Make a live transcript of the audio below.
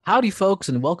Howdy, folks,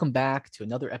 and welcome back to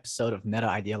another episode of Meta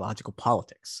Ideological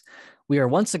Politics. We are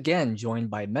once again joined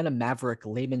by meta maverick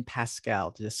Layman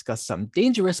Pascal to discuss some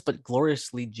dangerous but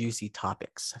gloriously juicy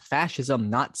topics: fascism,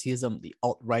 Nazism, the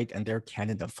alt right, and their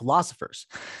canon of philosophers.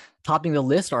 Topping the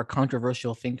list are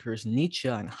controversial thinkers Nietzsche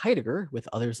and Heidegger, with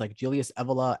others like Julius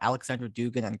Evola, Alexander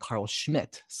Dugin, and Carl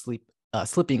Schmitt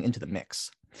slipping into the mix.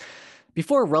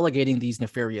 Before relegating these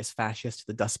nefarious fascists to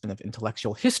the dustbin of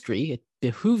intellectual history, it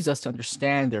behooves us to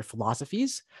understand their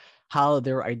philosophies, how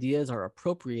their ideas are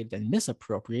appropriated and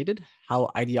misappropriated, how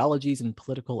ideologies and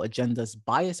political agendas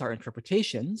bias our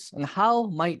interpretations, and how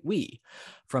might we,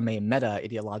 from a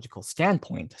meta-ideological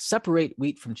standpoint, separate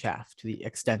wheat from chaff to the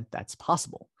extent that's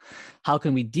possible? How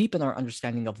can we deepen our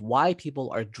understanding of why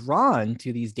people are drawn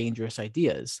to these dangerous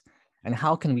ideas? And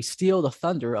how can we steal the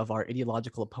thunder of our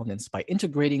ideological opponents by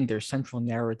integrating their central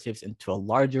narratives into a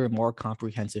larger, more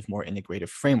comprehensive, more integrative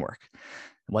framework?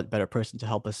 And what better person to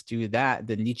help us do that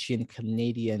than Nietzschean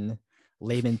Canadian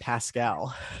Layman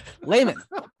Pascal? Layman,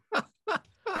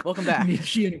 welcome back.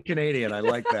 Nietzschean Canadian, I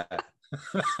like that.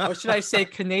 Or should I say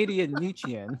Canadian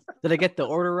Nietzschean? Did I get the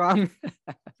order wrong?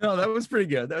 No, that was pretty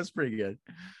good. That was pretty good.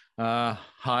 Hi,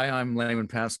 I'm Layman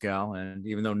Pascal, and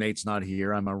even though Nate's not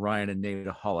here, I'm a Ryan and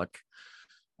Nateaholic.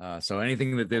 So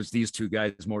anything that gives these two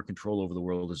guys more control over the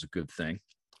world is a good thing.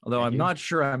 Although I'm not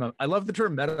sure I love the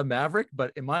term meta maverick,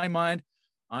 but in my mind,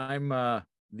 I'm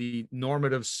the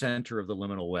normative center of the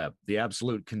liminal web, the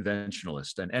absolute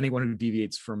conventionalist, and anyone who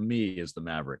deviates from me is the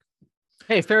maverick.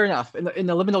 Hey, fair enough. In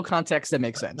the liminal context, that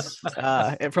makes sense.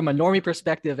 And from a normie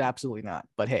perspective, absolutely not.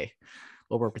 But hey,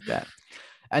 we'll work with that.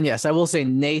 And yes, I will say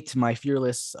Nate, my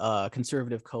fearless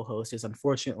conservative co-host, is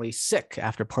unfortunately sick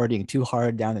after partying too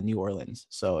hard down in New Orleans.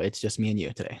 So it's just me and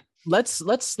you today. Let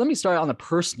me start on a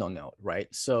personal note, right?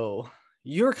 So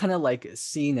you're kind of like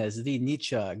seen as the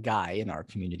Nietzsche guy in our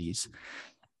communities.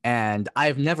 And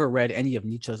I've never read any of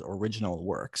Nietzsche's original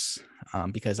works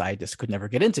because I just could never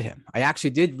get into him. I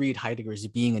actually did read Heidegger's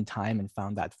Being and Time and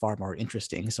found that far more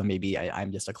interesting. So maybe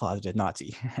I'm just a closeted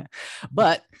Nazi.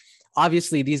 But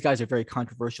obviously, these guys are very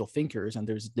controversial thinkers, and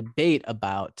there's debate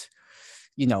about,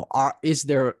 is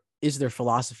their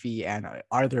philosophy and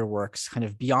are their works kind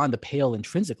of beyond the pale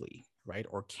intrinsically, right?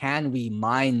 Or can we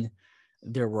mine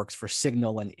their works for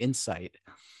signal and insight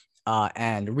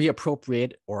and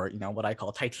reappropriate, or what I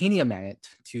call titanium it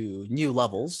to new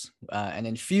levels and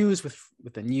infuse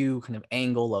with a new kind of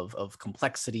angle of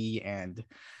complexity and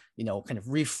kind of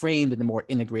reframed in a more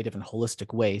integrative and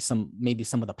holistic way. Maybe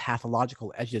some of the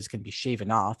pathological edges can be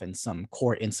shaven off and some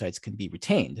core insights can be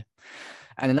retained.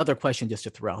 And another question just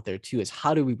to throw out there too is,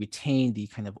 how do we retain the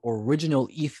kind of original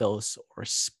ethos or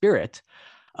spirit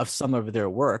of some of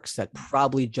their works that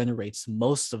probably generates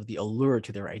most of the allure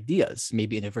to their ideas,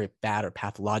 maybe in a very bad or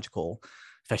pathological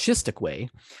fascistic way.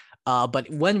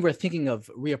 But when we're thinking of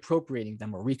reappropriating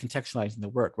them or recontextualizing the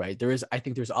work, right, I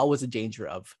think there's always a danger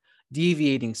of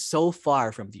deviating so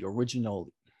far from the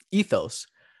original ethos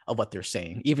of what they're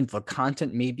saying, even if the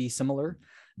content may be similar,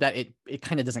 that it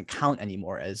kind of doesn't count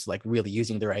anymore as like really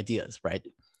using their ideas, right?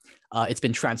 It's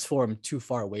been transformed too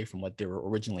far away from what they were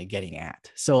originally getting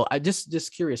at. So I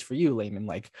just curious for you, Layman,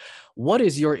 like, what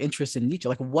is your interest in Nietzsche?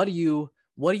 Like, what do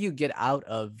you get out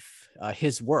of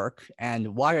his work,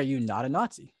 and why are you not a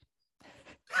Nazi?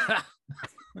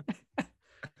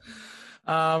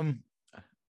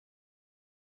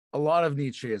 A lot of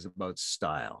Nietzsche is about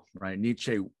style, right?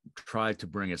 Nietzsche tried to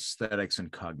bring aesthetics and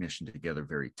cognition together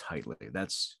very tightly.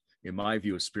 That's, in my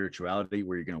view, of spirituality,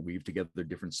 where you're going to weave together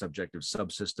different subjective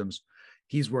subsystems.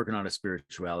 He's working on a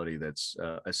spirituality that's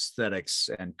aesthetics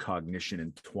and cognition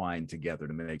entwined together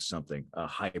to make something, a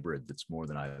hybrid that's more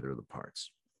than either of the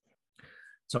parts.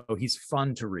 So he's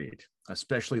fun to read,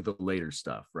 especially the later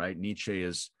stuff, right? Nietzsche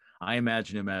is, I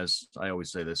imagine him as, I always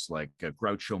say this, like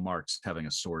Groucho Marx having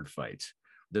a sword fight.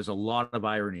 There's a lot of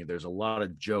irony. There's a lot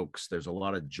of jokes. There's a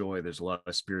lot of joy. There's a lot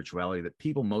of spirituality that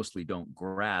people mostly don't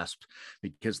grasp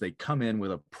because they come in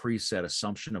with a preset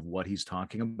assumption of what he's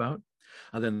talking about.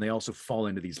 And then they also fall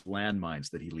into these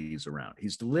landmines that he leaves around.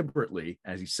 He's deliberately,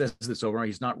 as he says this over,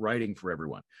 he's not writing for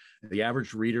everyone. The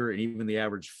average reader and even the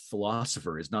average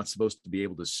philosopher is not supposed to be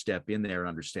able to step in there and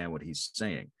understand what he's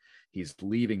saying. He's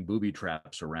leaving booby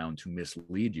traps around to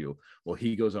mislead you. Well,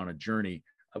 he goes on a journey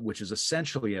which is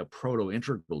essentially a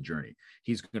proto-integral journey.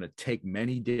 He's going to take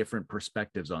many different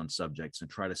perspectives on subjects and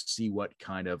try to see what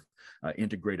kind of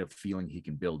integrative feeling he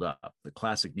can build up. The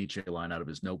classic Nietzsche line out of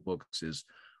his notebooks is,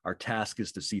 our task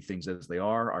is to see things as they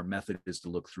are. Our method is to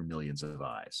look through millions of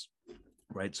eyes,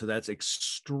 right? So that's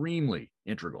extremely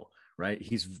integral, right?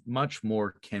 He's much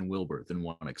more Ken Wilber than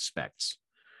one expects.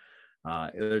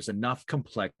 There's enough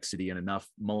complexity and enough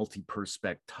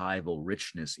multi-perspectival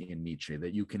richness in Nietzsche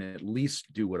that you can at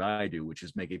least do what I do, which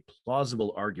is make a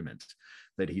plausible argument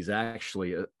that he's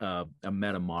actually a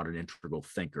meta-modern integral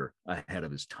thinker ahead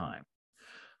of his time.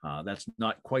 That's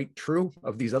not quite true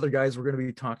of these other guys we're going to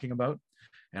be talking about.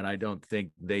 And I don't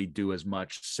think they do as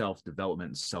much self-development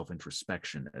and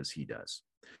self-introspection as he does.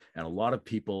 And a lot of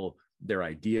people, their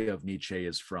idea of Nietzsche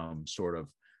is from sort of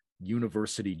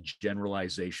university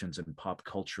generalizations and pop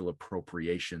cultural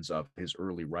appropriations of his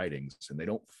early writings, and they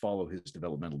don't follow his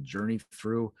developmental journey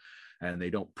through, and they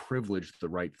don't privilege the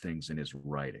right things in his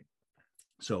writing.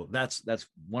 So that's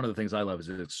one of the things I love, is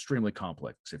it's extremely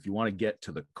complex. If you want to get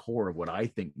to the core of what I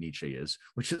think Nietzsche is,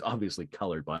 which is obviously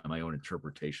colored by my own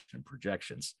interpretation and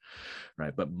projections,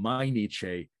 right? But my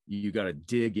Nietzsche, you got to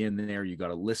dig in there. You got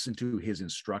to listen to his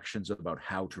instructions about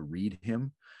how to read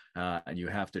him. And you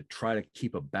have to try to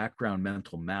keep a background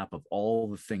mental map of all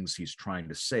the things he's trying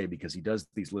to say, because he does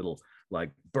these little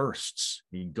like bursts.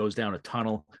 He goes down a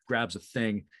tunnel, grabs a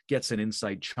thing, gets an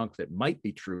inside chunk that might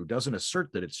be true, doesn't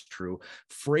assert that it's true,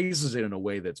 phrases it in a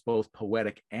way that's both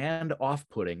poetic and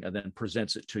off-putting, and then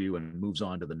presents it to you and moves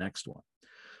on to the next one.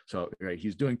 So right,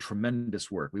 he's doing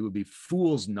tremendous work. We would be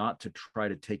fools not to try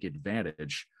to take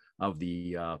advantage of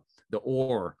the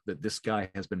ore that this guy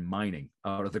has been mining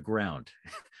out of the ground.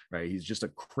 Right, he's just a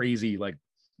crazy like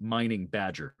mining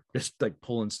badger, just like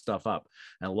pulling stuff up,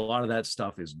 and a lot of that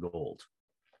stuff is gold.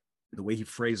 The way he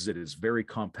phrases it is very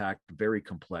compact, very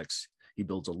complex. He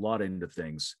builds a lot into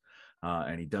things,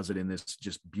 and he does it in this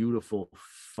just beautiful,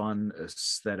 fun,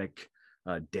 aesthetic,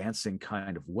 dancing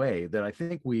kind of way that I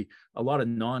think a lot of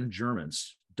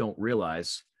non-Germans don't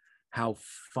realize how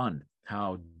fun,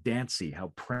 how dancey,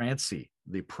 how prancy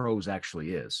the prose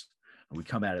actually is. We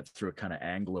come at it through a kind of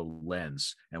Anglo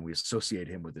lens, and we associate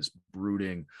him with this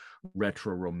brooding,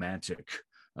 retro-romantic,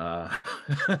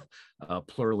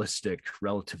 pluralistic,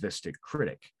 relativistic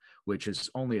critic, which is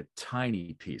only a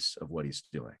tiny piece of what he's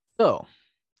doing. So,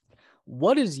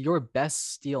 what is your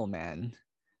best steel man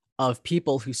of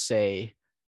people who say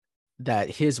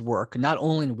that his work, not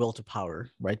only in Will to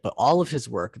Power, right, but all of his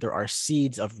work, there are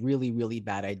seeds of really, really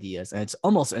bad ideas. And it's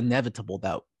almost inevitable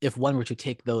that if one were to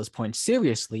take those points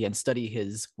seriously and study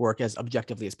his work as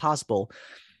objectively as possible,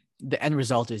 the end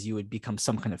result is you would become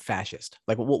some kind of fascist.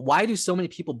 Like, why do so many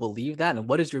people believe that? And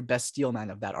what is your best steel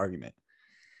man of that argument?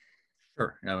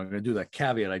 Sure. Now, I'm going to do that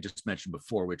caveat I just mentioned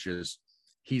before, which is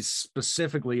he's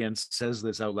specifically, and says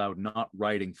this out loud, not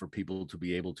writing for people to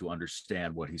be able to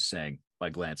understand what he's saying by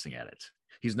glancing at it.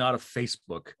 He's not a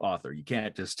Facebook author. You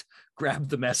can't just grab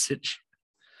the message.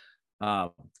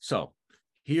 So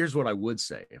here's what I would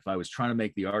say if I was trying to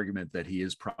make the argument that he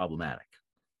is problematic,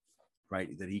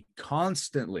 right? That he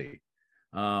constantly,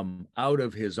 out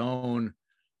of his own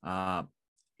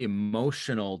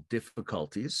emotional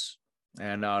difficulties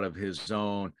and out of his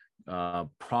own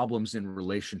problems in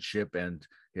relationship and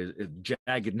his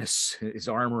jaggedness, his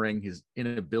armoring, his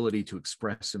inability to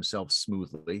express himself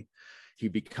smoothly, he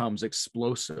becomes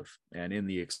explosive. And in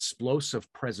the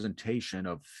explosive presentation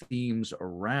of themes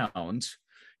around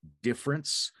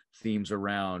difference, themes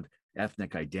around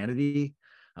ethnic identity,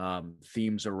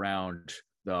 themes around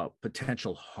the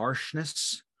potential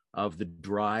harshness of the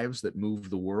drives that move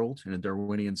the world in a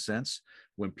Darwinian sense,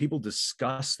 when people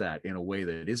discuss that in a way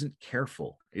that isn't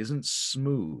careful, isn't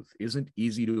smooth, isn't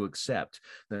easy to accept,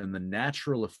 then the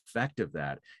natural effect of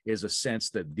that is a sense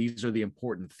that these are the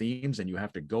important themes and you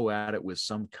have to go at it with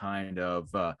some kind of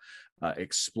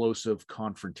explosive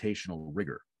confrontational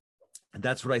rigor. And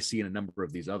that's what I see in a number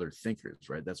of these other thinkers,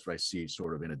 right? That's what I see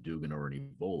sort of in a Dugin or an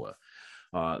Evola.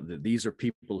 These are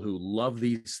people who love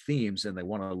these themes and they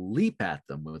want to leap at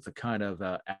them with a kind of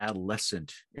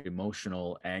adolescent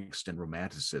emotional angst and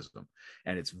romanticism.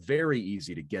 And it's very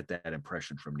easy to get that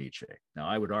impression from Nietzsche. Now,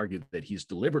 I would argue that he's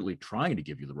deliberately trying to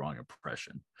give you the wrong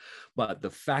impression. But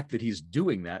the fact that he's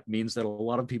doing that means that a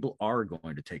lot of people are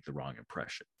going to take the wrong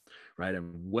impression, right?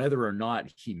 And whether or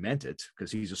not he meant it,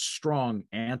 because he's a strong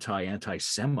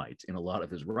anti-Semite in a lot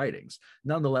of his writings,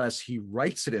 nonetheless, he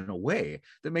writes it in a way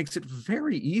that makes it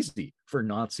very easy for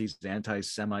Nazis,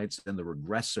 anti-Semites, and the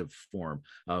regressive form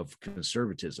of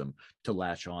conservatism to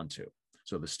latch onto.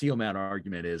 So the Steelman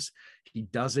argument is he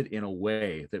does it in a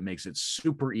way that makes it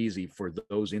super easy for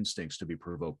those instincts to be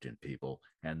provoked in people,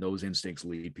 and those instincts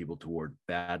lead people toward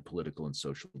bad political and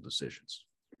social decisions.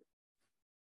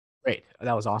 Great.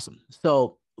 That was awesome.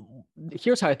 So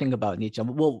here's how I think about Nietzsche.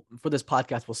 For this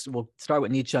podcast, we'll start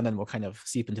with Nietzsche and then we'll kind of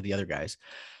seep into the other guys.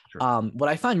 What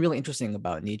I find really interesting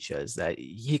about Nietzsche is that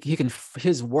he can,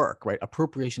 his work, right,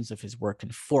 appropriations of his work can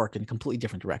fork in completely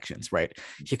different directions, right?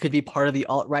 He could be part of the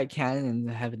alt-right canon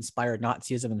and have inspired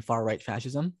Nazism and far-right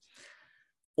fascism,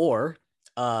 or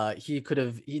he could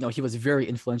have, he was very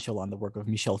influential on the work of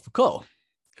Michel Foucault,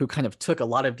 who kind of took a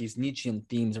lot of these Nietzschean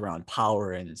themes around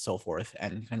power and so forth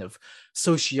and kind of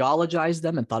sociologized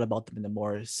them and thought about them in a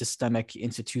more systemic,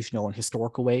 institutional, and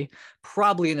historical way,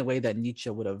 probably in a way that Nietzsche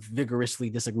would have vigorously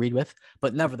disagreed with.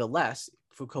 But nevertheless,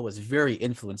 Foucault was very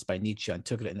influenced by Nietzsche and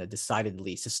took it in a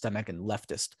decidedly systemic and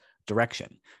leftist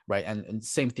direction, right? And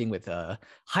same thing with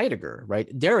Heidegger, right?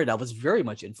 Derrida was very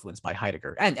much influenced by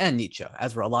Heidegger and Nietzsche,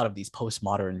 as were a lot of these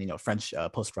postmodern, French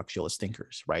post-structuralist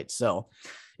thinkers, right? So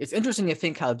it's interesting to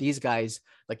think how these guys,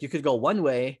 like, you could go one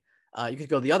way, you could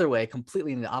go the other way,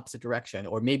 completely in the opposite direction,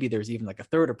 or maybe there's even like a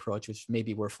third approach, which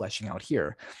maybe we're fleshing out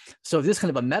here. So this kind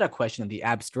of a meta question of the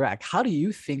abstract, how do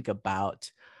you think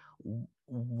about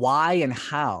why and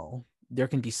how there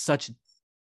can be such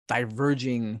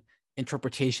diverging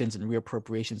interpretations and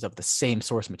reappropriations of the same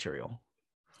source material?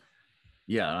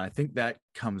 Yeah, and I think that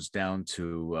comes down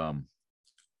to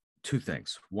two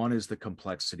things. One is the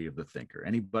complexity of the thinker.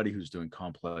 Anybody who's doing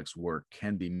complex work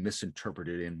can be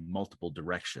misinterpreted in multiple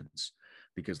directions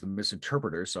because the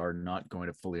misinterpreters are not going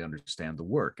to fully understand the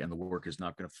work, and the work is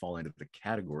not going to fall into the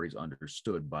categories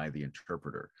understood by the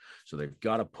interpreter. So they've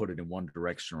got to put it in one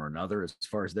direction or another as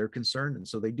far as they're concerned, and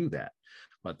so they do that.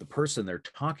 But the person they're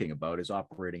talking about is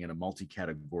operating in a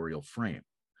multi-categorial frame.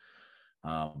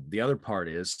 The other part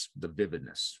is the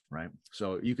vividness, right?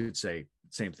 So you could say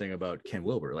same thing about Ken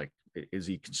Wilber. Like, is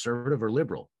he conservative or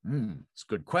liberal? It's a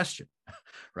good question,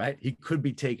 right? He could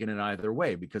be taken in either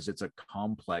way because it's a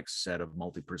complex set of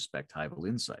multi-perspectival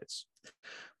insights.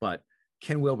 But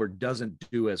Ken Wilber doesn't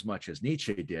do as much as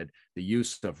Nietzsche did, the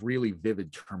use of really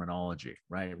vivid terminology,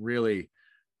 right? Really,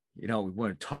 we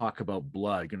want to talk about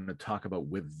blood, going to talk about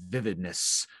with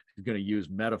vividness. You're going to use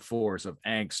metaphors of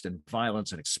angst and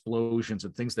violence and explosions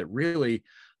and things that really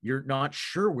you're not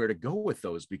sure where to go with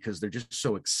those because they're just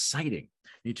so exciting.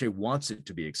 Nietzsche wants it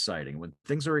to be exciting. When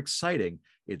things are exciting,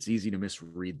 it's easy to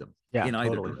misread them in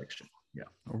either direction. Yeah.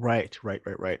 Right.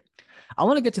 I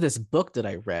want to get to this book that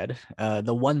I read,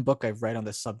 the one book I've read on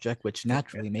the subject, which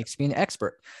naturally makes me an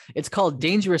expert. It's called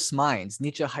Dangerous Minds,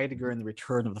 Nietzsche, Heidegger, and the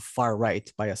Return of the Far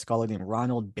Right by a scholar named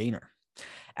Ronald Boehner.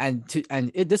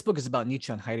 This book is about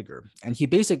Nietzsche and Heidegger. And he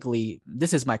basically,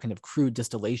 this is my kind of crude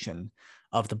distillation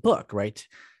of the book, right?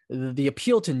 The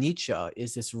appeal to Nietzsche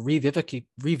is this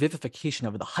revivification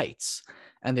of the heights.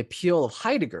 And the appeal of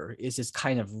Heidegger is this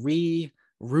kind of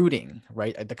rooting,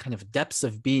 right, at the kind of depths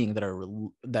of being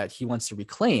that he wants to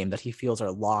reclaim, that he feels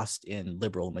are lost in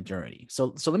liberal modernity.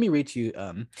 So let me read to you.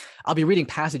 I'll be reading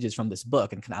passages from this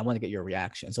book, and I want to get your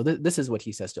reaction. So this is what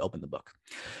he says to open the book.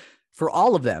 For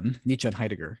all of them, Nietzsche and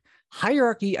Heidegger,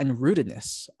 hierarchy and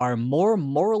rootedness are more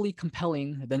morally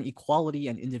compelling than equality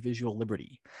and individual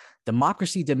liberty.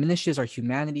 Democracy diminishes our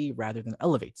humanity rather than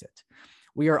elevates it.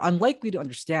 We are unlikely to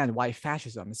understand why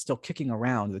fascism is still kicking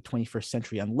around in the 21st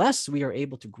century unless we are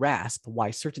able to grasp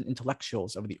why certain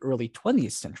intellectuals of the early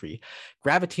 20th century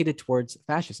gravitated towards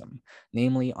fascism,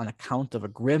 namely on account of a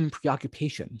grim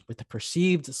preoccupation with the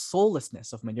perceived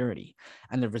soullessness of modernity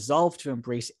and the resolve to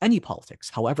embrace any politics,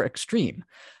 however extreme,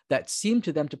 that seemed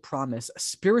to them to promise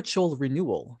spiritual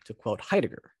renewal, to quote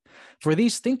Heidegger. For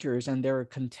these thinkers and their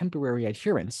contemporary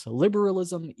adherents,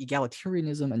 liberalism,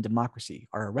 egalitarianism, and democracy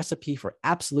are a recipe for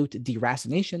absolute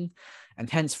deracination and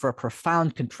hence for a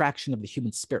profound contraction of the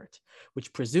human spirit,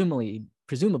 which presumably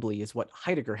is what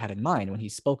Heidegger had in mind when he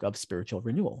spoke of spiritual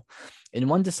renewal. In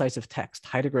one decisive text,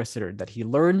 Heidegger asserted that he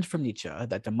learned from Nietzsche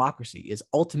that democracy is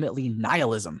ultimately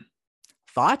nihilism.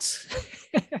 Thoughts?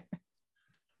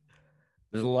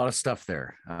 There's a lot of stuff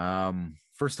there.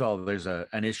 First of all, there's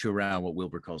an issue around what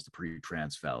Wilber calls the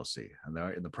pre-trans fallacy.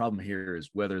 And the problem here is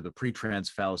whether the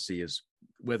pre-trans fallacy is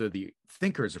whether the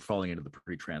thinkers are falling into the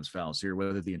pre-trans fallacy or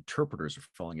whether the interpreters are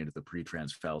falling into the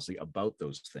pre-trans fallacy about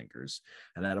those thinkers.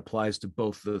 And that applies to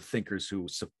both the thinkers who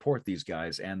support these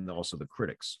guys and also the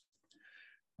critics.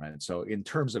 Right. So in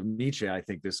terms of Nietzsche, I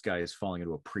think this guy is falling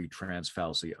into a pre-trans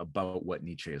fallacy about what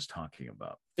Nietzsche is talking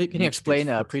about. Can you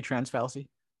explain pre-trans fallacy?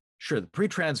 Sure. The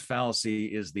pre-trans fallacy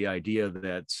is the idea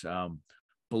that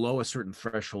below a certain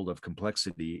threshold of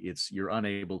complexity, you're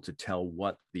unable to tell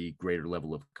what the greater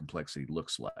level of complexity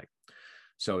looks like.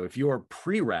 So if you're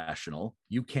pre-rational,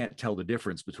 you can't tell the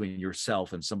difference between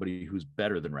yourself and somebody who's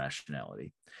better than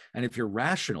rationality. And if you're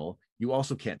rational, you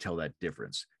also can't tell that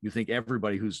difference. You think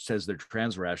everybody who says they're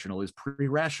trans-rational is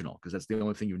pre-rational because that's the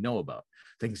only thing you know about,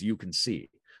 things you can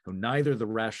see. So neither the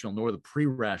rational nor the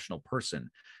pre-rational person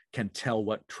can tell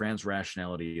what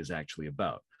transrationality is actually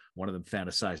about. One of them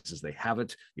fantasizes they have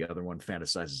it, the other one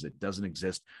fantasizes it doesn't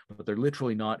exist, but they're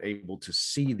literally not able to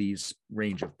see these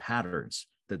range of patterns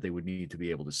that they would need to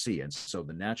be able to see. And so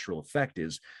the natural effect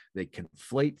is they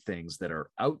conflate things that are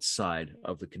outside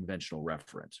of the conventional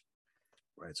referent,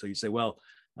 right? So you say, well,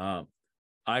 I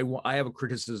have a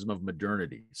criticism of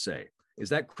modernity, say. Is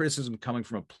that criticism coming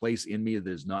from a place in me that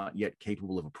is not yet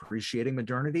capable of appreciating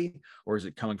modernity? Or is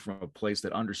it coming from a place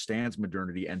that understands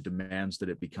modernity and demands that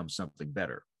it become something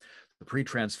better? The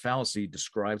pre-trans fallacy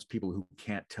describes people who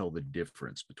can't tell the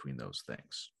difference between those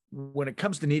things. When it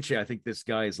comes to Nietzsche, I think this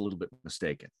guy is a little bit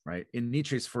mistaken, right? In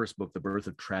Nietzsche's first book, The Birth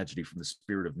of Tragedy from the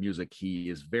Spirit of Music, he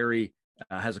is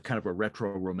has a kind of a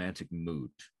retro-romantic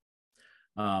mood.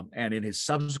 And in his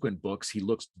subsequent books, he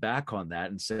looks back on that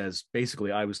and says,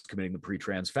 basically, I was committing the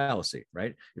pre-trans fallacy,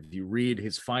 right? If you read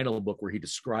his final book where he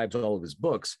describes all of his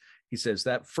books, he says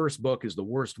that first book is the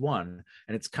worst one.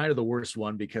 And it's kind of the worst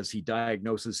one because he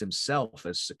diagnoses himself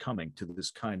as succumbing to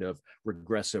this kind of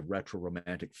regressive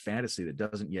retro-romantic fantasy that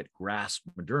doesn't yet grasp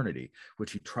modernity,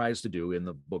 which he tries to do in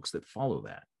the books that follow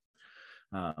that.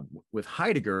 With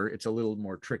Heidegger, it's a little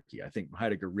more tricky. I think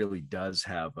Heidegger really does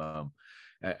have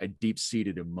a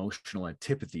deep-seated emotional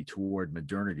antipathy toward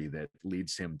modernity that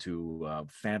leads him to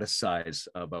fantasize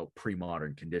about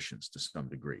pre-modern conditions to some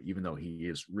degree, even though he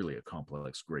is really a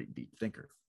complex, great, deep thinker.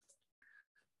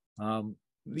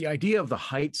 The idea of the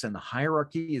heights and the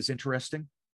hierarchy is interesting,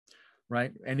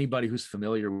 right? Anybody who's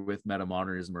familiar with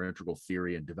metamodernism or integral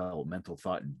theory and developmental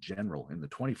thought in general in the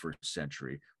 21st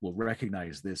century will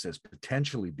recognize this as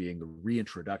potentially being the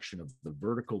reintroduction of the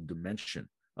vertical dimension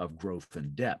of growth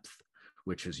and depth,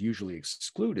 which is usually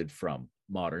excluded from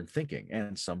modern thinking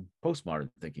and some postmodern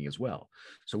thinking as well.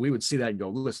 So we would see that and go,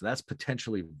 listen, that's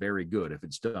potentially very good if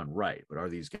it's done right, but are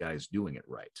these guys doing it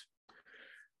right?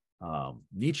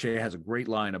 Nietzsche has a great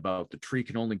line about the tree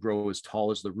can only grow as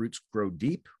tall as the roots grow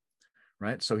deep,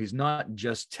 right? So he's not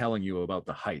just telling you about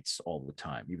the heights all the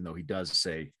time, even though he does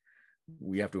say,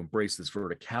 we have to embrace this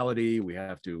verticality. We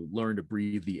have to learn to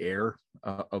breathe the air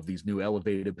of these new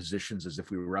elevated positions as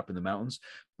if we were up in the mountains.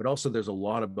 But also there's a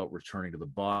lot about returning to the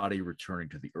body, returning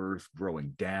to the earth, growing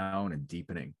down and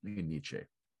deepening in Nietzsche.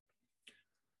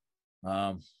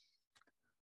 I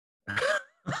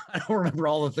don't remember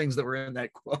all the things that were in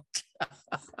that quote.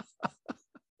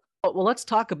 Well, let's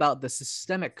talk about the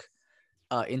systemic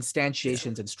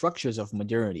instantiations and structures of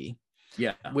modernity.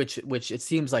 Yeah, which it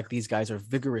seems like these guys are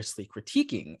vigorously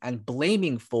critiquing and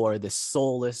blaming for this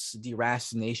soulless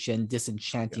deracination,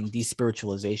 disenchanting,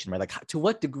 despiritualization, right? Like, to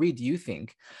what degree do you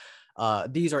think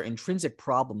these are intrinsic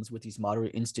problems with these modern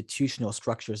institutional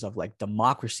structures of like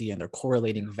democracy and their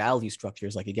correlating value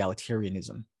structures like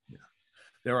egalitarianism?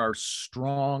 There are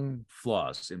strong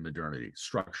flaws in modernity,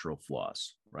 structural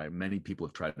flaws, right? Many people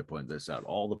have tried to point this out.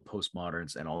 All the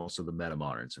postmoderns and also the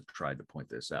metamoderns have tried to point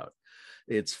this out.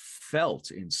 It's felt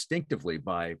instinctively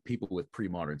by people with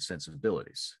pre-modern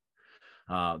sensibilities.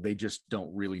 They just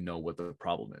don't really know what the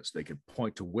problem is. They can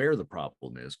point to where the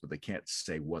problem is, but they can't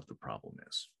say what the problem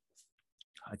is.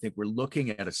 I think we're looking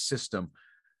at a system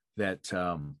that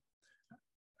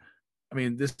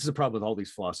this is a problem with all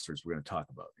these philosophers we're going to talk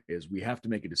about, is we have to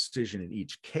make a decision in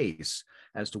each case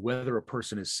as to whether a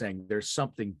person is saying there's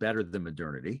something better than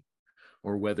modernity,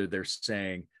 or whether they're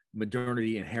saying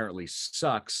modernity inherently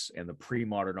sucks and the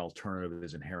pre-modern alternative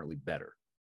is inherently better.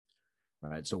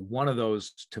 Right. So one of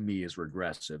those to me is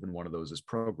regressive and one of those is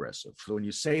progressive. So when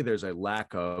you say there's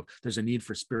a need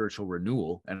for spiritual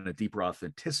renewal and a deeper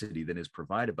authenticity than is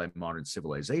provided by modern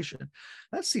civilization,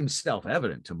 that seems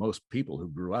self-evident to most people who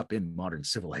grew up in modern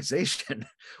civilization.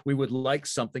 We would like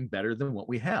something better than what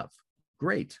we have.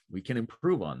 Great. We can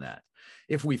improve on that.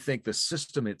 If we think the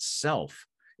system itself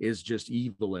is just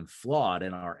evil and flawed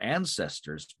and our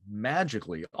ancestors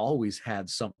magically always had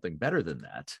something better than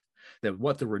that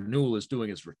what the renewal is doing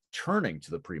is returning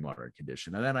to the pre-modern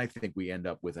condition. And then I think we end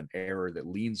up with an error that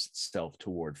leans itself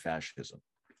toward fascism.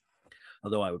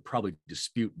 Although I would probably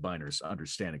dispute Beiner's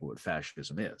understanding of what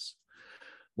fascism is.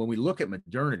 When we look at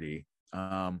modernity,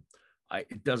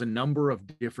 it does a number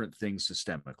of different things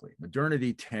systemically.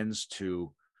 Modernity tends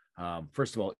to,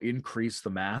 first of all, increase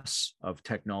the mass of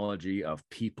technology, of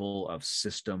people, of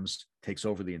systems, takes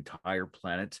over the entire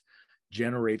planet,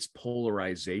 generates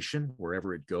polarization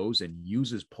wherever it goes and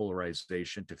uses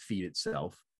polarization to feed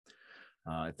itself.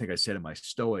 I think I said in my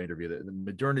Stoa interview that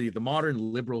the modern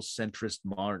liberal centrist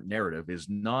modern narrative is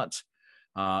not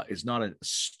a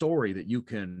story that you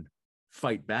can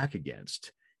fight back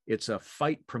against. It's a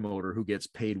fight promoter who gets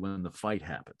paid when the fight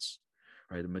happens,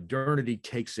 right? The modernity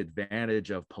takes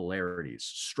advantage of polarities,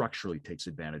 structurally takes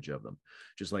advantage of them,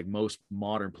 just like most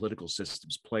modern political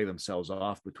systems play themselves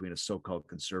off between a so-called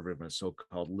conservative and a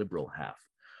so-called liberal half.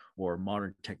 Or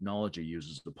modern technology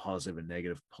uses the positive and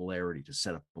negative polarity to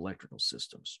set up electrical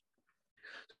systems.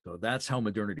 So that's how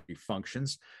modernity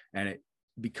functions. And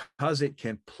because it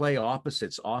can play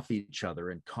opposites off each other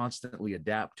and constantly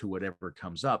adapt to whatever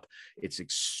comes up, it's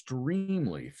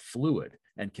extremely fluid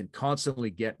and can constantly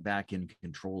get back in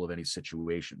control of any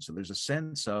situation. So there's a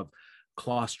sense of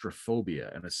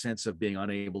claustrophobia and a sense of being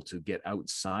unable to get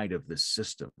outside of this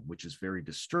system, which is very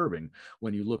disturbing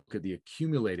when you look at the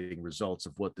accumulating results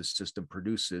of what this system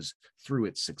produces through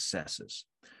its successes.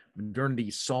 Modernity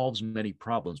solves many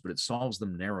problems, but it solves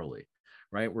them narrowly,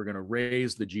 right? We're going to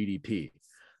raise the GDP.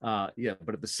 But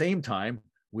at the same time,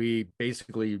 we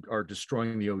basically are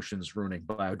destroying the oceans, ruining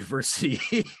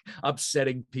biodiversity,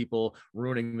 upsetting people,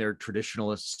 ruining their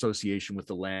traditional association with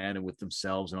the land and with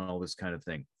themselves and all this kind of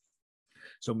thing.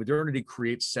 So modernity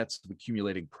creates sets of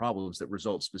accumulating problems that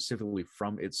result specifically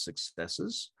from its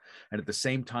successes. And at the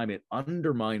same time, it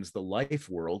undermines the life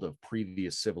world of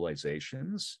previous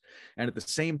civilizations. And at the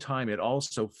same time, it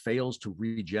also fails to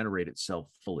regenerate itself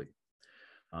fully.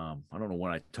 I don't know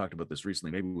when I talked about this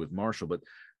recently, maybe with Marshall, but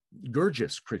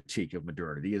Gurdjieff's critique of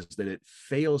modernity is that it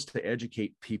fails to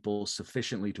educate people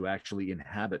sufficiently to actually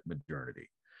inhabit modernity.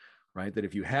 Right? That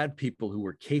if you had people who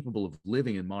were capable of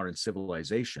living in modern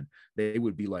civilization, they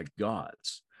would be like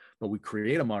gods. But we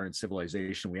create a modern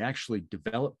civilization. We actually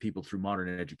develop people through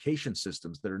modern education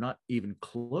systems that are not even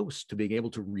close to being able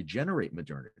to regenerate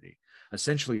modernity.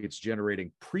 Essentially, it's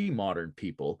generating pre-modern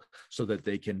people so that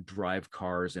they can drive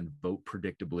cars and vote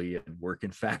predictably and work in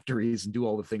factories and do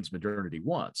all the things modernity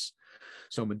wants.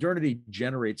 So modernity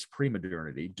generates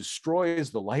pre-modernity, destroys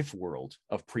the life world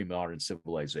of pre-modern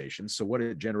civilization. So what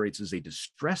it generates is a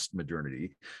distressed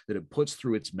modernity that it puts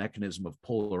through its mechanism of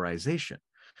polarization.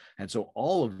 And so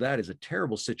all of that is a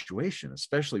terrible situation,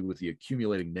 especially with the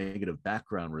accumulating negative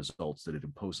background results that it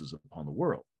imposes upon the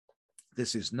world.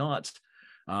 This is not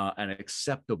an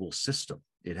acceptable system.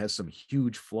 It has some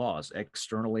huge flaws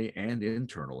externally and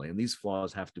internally, and these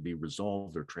flaws have to be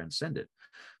resolved or transcended.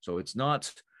 So it's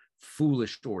not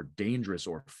foolish or dangerous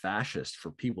or fascist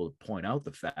for people to point out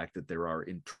the fact that there are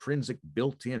intrinsic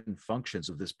built-in functions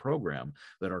of this program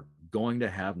that are going to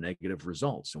have negative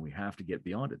results, and we have to get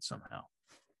beyond it somehow.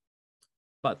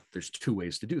 But there's two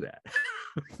ways to do that.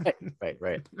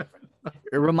 Right.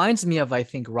 It reminds me of, I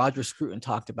think Roger Scruton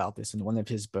talked about this in one of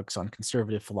his books on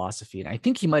conservative philosophy. And I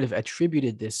think he might have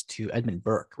attributed this to Edmund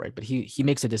Burke, right? But he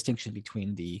makes a distinction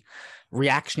between the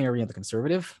reactionary and the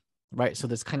conservative, right? So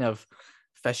this kind of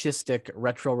fascistic,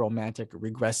 retro-romantic,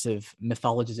 regressive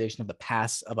mythologization of the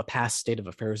past, of a past state of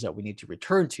affairs that we need to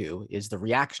return to, is the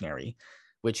reactionary,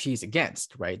 which he's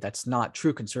against, right? That's not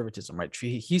true conservatism, right?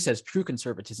 He says true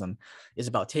conservatism is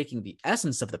about taking the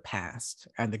essence of the past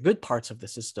and the good parts of the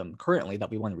system currently that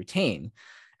we want to retain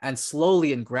and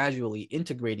slowly and gradually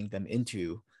integrating them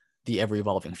into the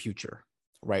ever-evolving future,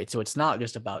 right? So it's not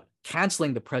just about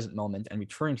canceling the present moment and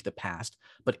returning to the past,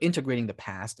 but integrating the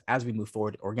past as we move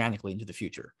forward organically into the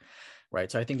future,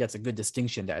 right? So I think that's a good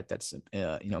distinction that's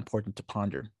important to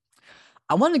ponder.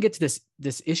 I want to get to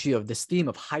this issue of this theme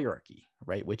of hierarchy,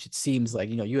 right? Which it seems like,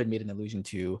 you had made an allusion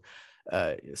to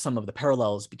some of the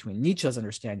parallels between Nietzsche's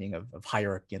understanding of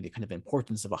hierarchy and the kind of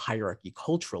importance of a hierarchy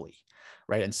culturally,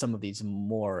 right? And some of these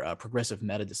more progressive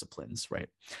meta disciplines, right?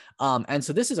 And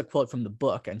so this is a quote from the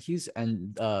book,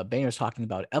 and Boehner's talking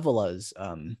about Evola's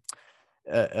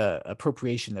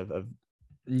appropriation of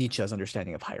Nietzsche's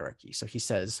understanding of hierarchy. So he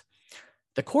says,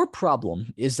 the core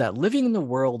problem is that living in a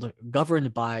world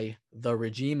governed by the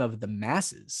regime of the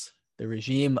masses, the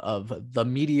regime of the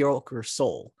mediocre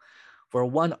soul, where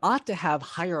one ought to have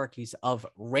hierarchies of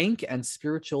rank and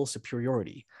spiritual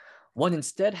superiority, one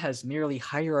instead has merely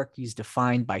hierarchies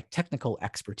defined by technical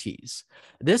expertise.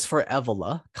 This, for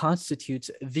Evola,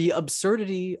 constitutes the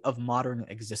absurdity of modern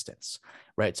existence,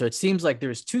 right? So it seems like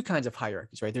there's two kinds of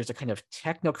hierarchies, right? There's a kind of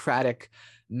technocratic,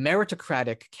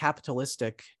 meritocratic,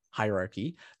 capitalistic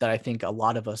hierarchy that I think a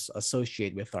lot of us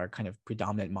associate with our kind of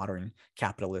predominant modern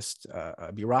capitalist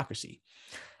bureaucracy.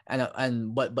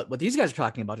 And what these guys are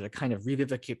talking about is a kind of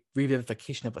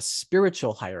revivification of a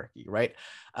spiritual hierarchy, right?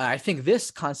 I think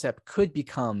this concept could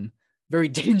become very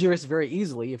dangerous very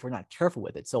easily if we're not careful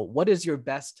with it. So what is your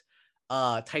best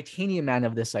titanium man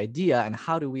of this idea, and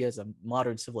how do we as a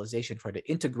modern civilization try to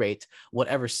integrate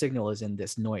whatever signal is in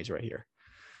this noise right here?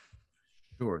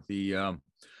 Sure.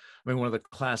 I mean, one of the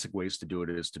classic ways to do it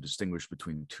is to distinguish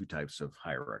between two types of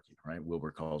hierarchy, right?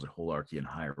 Wilber calls it holarchy and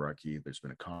hierarchy. There's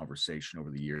been a conversation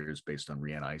over the years based on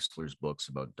Riane Eisler's books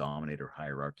about dominator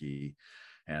hierarchy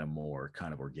and a more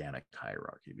kind of organic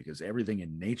hierarchy, because everything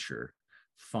in nature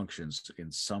functions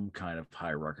in some kind of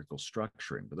hierarchical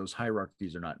structuring, but those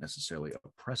hierarchies are not necessarily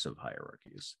oppressive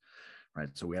hierarchies, right?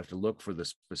 So we have to look for the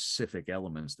specific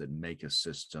elements that make a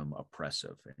system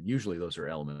oppressive. And usually those are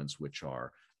elements which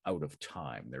are out of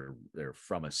time. They're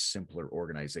from a simpler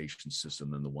organization system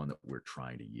than the one that we're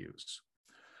trying to use.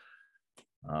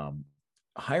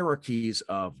 Hierarchies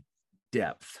of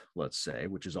depth, let's say,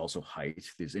 which is also height,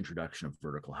 this introduction of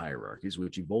vertical hierarchies,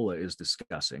 which Evola is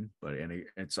discussing. But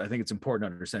I think it's important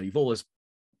to understand Evola is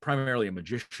primarily a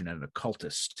magician and an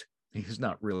occultist. He's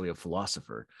not really a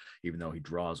philosopher, even though he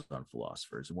draws on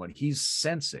philosophers. And what he's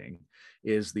sensing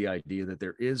is the idea that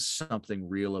there is something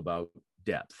real about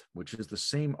depth, which is the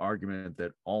same argument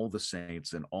that all the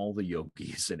saints and all the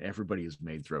yogis and everybody has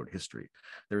made throughout history.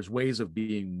 There's ways of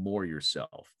being more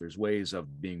yourself. There's ways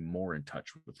of being more in touch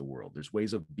with the world. There's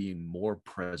ways of being more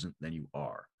present than you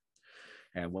are.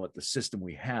 And what the system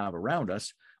we have around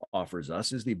us offers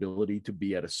us is the ability to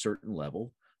be at a certain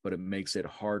level, but it makes it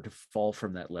hard to fall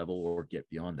from that level or get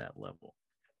beyond that level.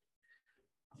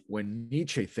 When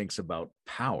Nietzsche thinks about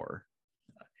power,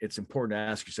 it's important to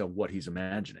ask yourself what he's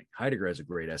imagining. Heidegger has a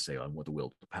great essay on what the will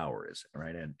to power is,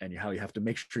 right? And how you have to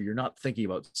make sure you're not thinking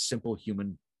about simple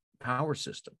human power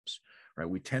systems, right?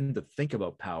 We tend to think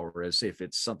about power as if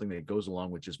it's something that goes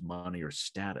along with just money or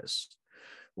status.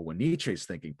 But when Nietzsche's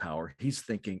thinking power, he's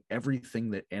thinking everything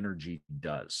that energy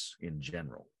does in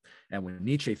general. And when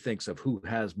Nietzsche thinks of who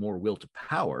has more will to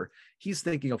power, he's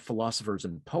thinking of philosophers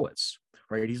and poets,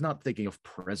 right? He's not thinking of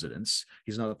presidents.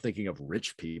 He's not thinking of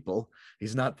rich people.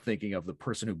 He's not thinking of the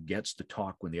person who gets to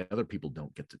talk when the other people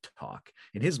don't get to talk.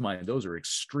 In his mind, those are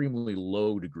extremely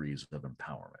low degrees of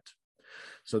empowerment.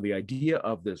 So the idea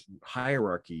of this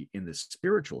hierarchy in the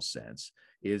spiritual sense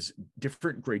is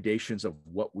different gradations of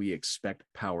what we expect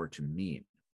power to mean,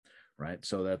 right?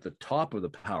 So that at the top of the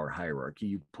power hierarchy,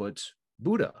 you put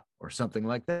Buddha or something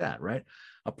like that, right?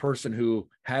 A person who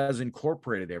has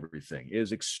incorporated everything,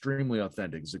 is extremely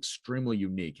authentic, is extremely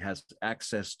unique, has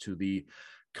access to the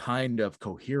kind of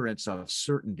coherence of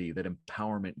certainty that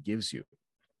empowerment gives you.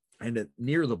 And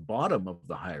near the bottom of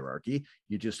the hierarchy,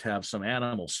 you just have some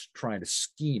animals trying to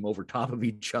scheme over top of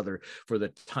each other for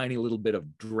the tiny little bit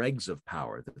of dregs of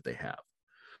power that they have.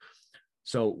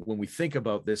 So when we think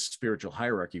about this spiritual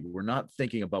hierarchy, we're not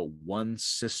thinking about one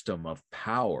system of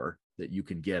power that you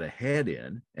can get ahead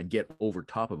in and get over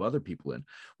top of other people in.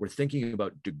 We're thinking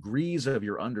about degrees of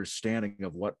your understanding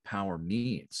of what power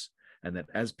means. And that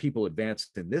as people advance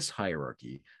in this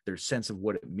hierarchy, their sense of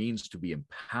what it means to be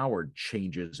empowered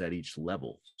changes at each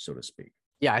level, so to speak.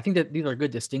 Yeah, I think that these are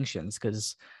good distinctions,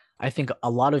 because I think a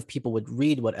lot of people would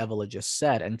read what Evola just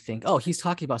said and think, oh, he's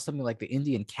talking about something like the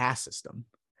Indian caste system,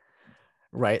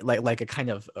 right? Like a kind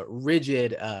of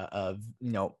rigid,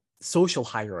 social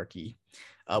hierarchy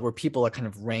where people are kind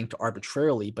of ranked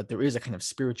arbitrarily, but there is a kind of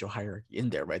spiritual hierarchy in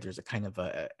there, right? There's a kind of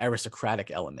a aristocratic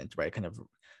element, right? Kind of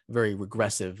very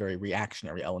regressive, very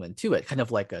reactionary element to it, kind of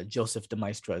like Joseph de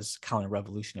Maistre's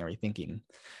counter-revolutionary thinking,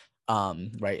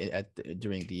 right,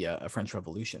 during the French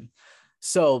Revolution.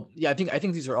 So yeah, I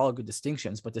think these are all good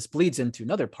distinctions, but this bleeds into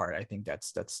another part. I think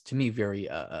that's to me very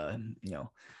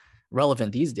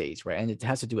relevant these days, right? And it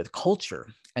has to do with culture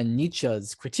and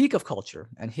Nietzsche's critique of culture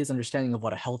and his understanding of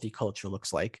what a healthy culture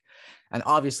looks like. And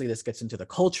obviously this gets into the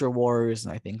culture wars.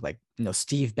 And I think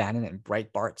Steve Bannon and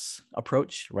Breitbart's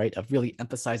approach, right, of really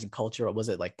emphasizing culture. Or was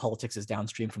it like politics is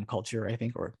downstream from culture, I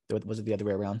think, or was it the other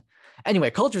way around?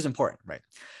 Anyway, culture is important, right?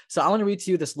 So I want to read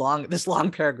to you this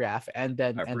long paragraph, and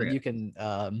then you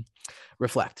can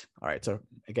reflect. All right. So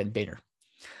again, Boehner.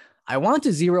 I want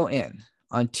to zero in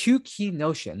on two key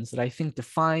notions that I think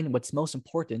define what's most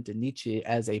important in Nietzsche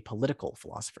as a political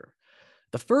philosopher.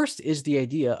 The first is the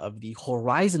idea of the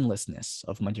horizonlessness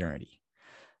of modernity.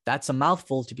 That's a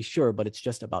mouthful to be sure, but it's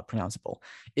just about pronounceable.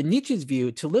 In Nietzsche's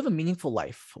view, to live a meaningful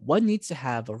life, one needs to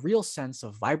have a real sense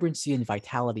of vibrancy and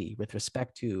vitality with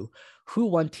respect to who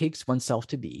one takes oneself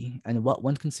to be and what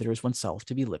one considers oneself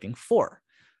to be living for.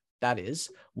 That is,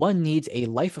 one needs a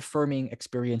life-affirming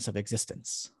experience of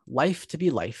existence. Life to be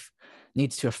life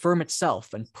needs to affirm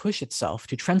itself and push itself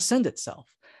to transcend itself.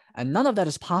 And none of that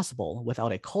is possible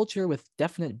without a culture with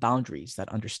definite boundaries that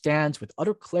understands with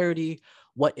utter clarity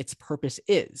what its purpose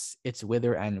is, its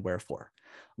whither and wherefore.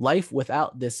 Life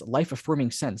without this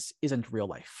life-affirming sense isn't real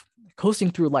life.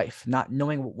 Coasting through life, not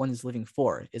knowing what one is living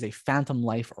for, is a phantom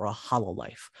life or a hollow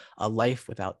life, a life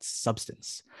without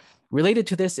substance. Related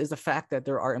to this is the fact that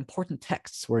there are important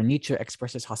texts where Nietzsche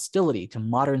expresses hostility to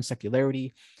modern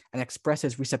secularity and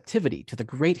expresses receptivity to the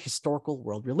great historical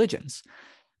world religions.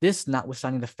 This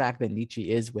notwithstanding the fact that Nietzsche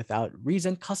is, without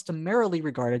reason, customarily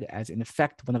regarded as, in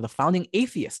effect, one of the founding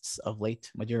atheists of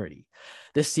late modernity.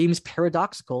 This seems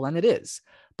paradoxical, and it is,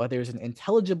 but there's an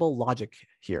intelligible logic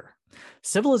here.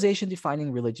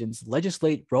 Civilization-defining religions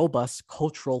legislate robust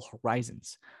cultural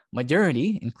horizons.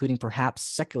 Modernity, including perhaps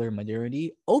secular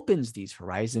modernity, opens these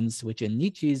horizons, which in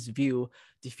Nietzsche's view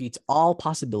defeats all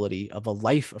possibility of a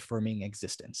life-affirming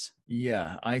existence.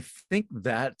 Yeah, I think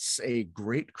that's a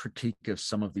great critique of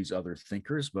some of these other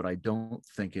thinkers, but I don't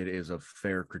think it is a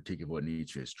fair critique of what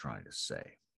Nietzsche is trying to say.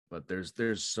 But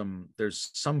there's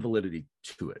some validity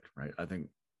to it, right? I think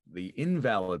the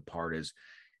invalid part is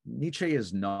Nietzsche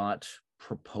is not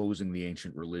proposing the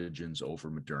ancient religions over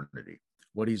modernity.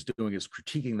 What he's doing is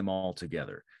critiquing them all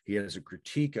together. He has a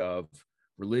critique of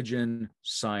religion,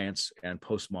 science, and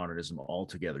postmodernism all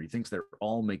together. He thinks they're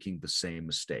all making the same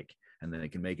mistake, and then they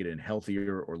can make it in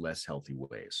healthier or less healthy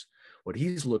ways. What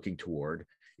he's looking toward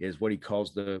is what he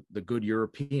calls the good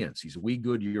Europeans. He's we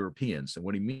good Europeans. And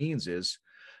what he means is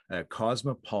a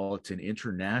cosmopolitan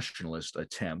internationalist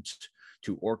attempt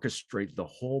to orchestrate the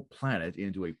whole planet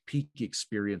into a peak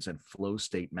experience and flow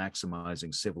state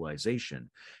maximizing civilization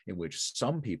in which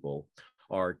some people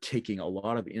are taking a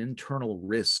lot of internal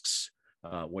risks,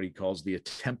 what he calls the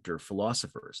attempter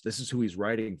philosophers. This is who he's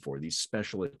writing for, these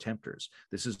special attempters.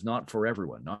 This is not for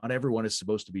everyone. Not everyone is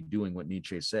supposed to be doing what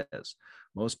Nietzsche says.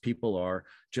 Most people are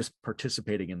just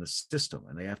participating in the system,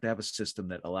 and they have to have a system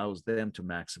that allows them to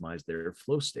maximize their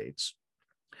flow states.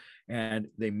 And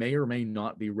they may or may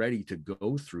not be ready to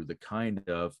go through the kind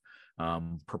of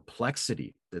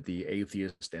perplexity that the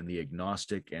atheist and the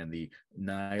agnostic and the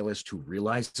nihilist who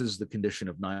realizes the condition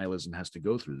of nihilism has to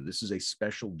go through. This is a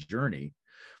special journey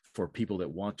for people that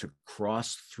want to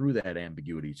cross through that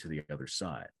ambiguity to the other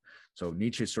side. So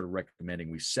Nietzsche is sort of recommending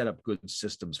we set up good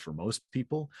systems for most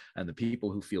people, and the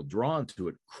people who feel drawn to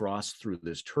it cross through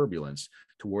this turbulence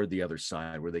toward the other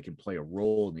side, where they can play a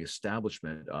role in the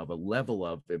establishment of a level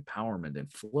of empowerment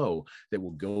and flow that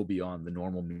will go beyond the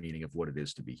normal meaning of what it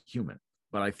is to be human.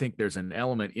 But I think there's an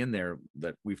element in there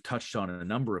that we've touched on a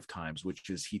number of times, which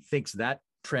is he thinks that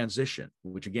transition,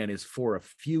 which again is for a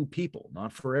few people,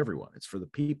 not for everyone. It's for the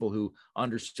people who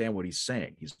understand what he's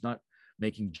saying. He's not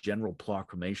making general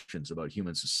proclamations about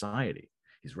human society.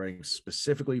 He's writing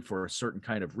specifically for a certain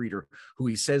kind of reader who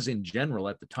he says in general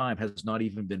at the time has not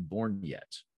even been born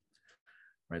yet.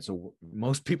 Right? So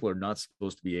most people are not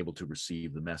supposed to be able to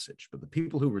receive the message, but the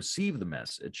people who receive the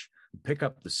message, pick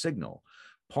up the signal,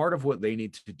 part of what they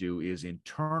need to do is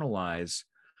internalize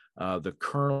the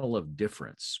kernel of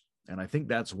difference. And I think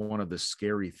that's one of the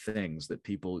scary things that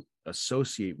people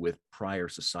associate with prior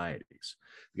societies.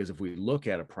 Because if we look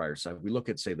at a prior society, we look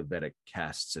at, say, the Vedic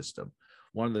caste system,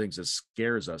 one of the things that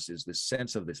scares us is this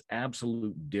sense of this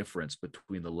absolute difference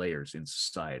between the layers in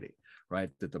society, right?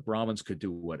 That the Brahmins could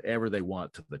do whatever they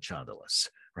want to the Chandalas,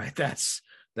 right?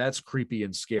 That's creepy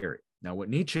and scary. Now, what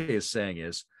Nietzsche is saying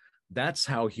is, that's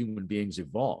how human beings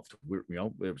evolved.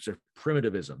 There's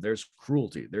primitivism, there's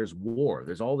cruelty, there's war,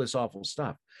 there's all this awful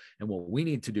stuff. And what we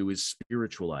need to do is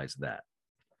spiritualize that.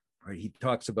 Right? He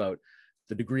talks about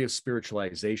the degree of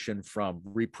spiritualization from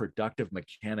reproductive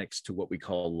mechanics to what we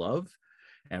call love.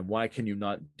 And why can you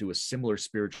not do a similar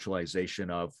spiritualization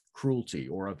of cruelty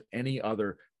or of any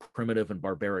other primitive and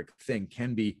barbaric thing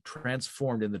can be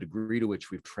transformed in the degree to which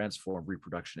we've transformed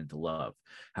reproduction into love?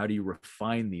 How do you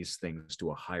refine these things to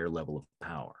a higher level of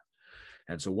power?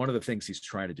 And so one of the things he's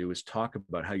trying to do is talk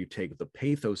about how you take the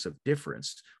pathos of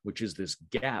difference, which is this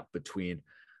gap between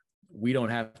we don't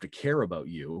have to care about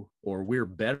you, or we're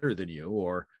better than you,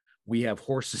 or we have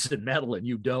horses and metal and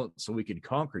you don't, so we can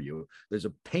conquer you. There's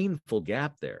a painful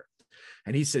gap there.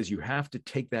 And he says you have to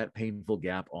take that painful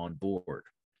gap on board.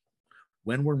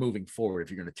 When we're moving forward,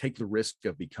 if you're going to take the risk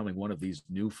of becoming one of these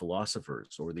new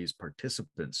philosophers or these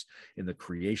participants in the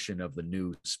creation of the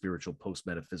new spiritual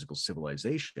post-metaphysical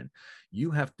civilization,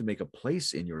 you have to make a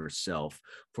place in yourself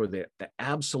for the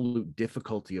absolute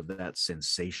difficulty of that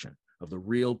sensation, of the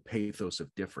real pathos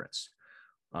of difference.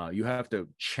 You have to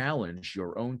challenge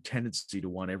your own tendency to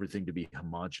want everything to be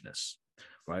homogenous,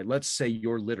 right? Let's say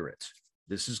you're literate.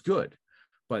 This is good,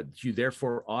 but you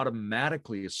therefore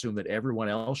automatically assume that everyone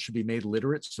else should be made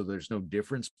literate, so there's no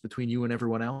difference between you and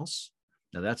everyone else.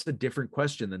 Now, that's a different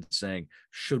question than saying,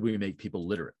 should we make people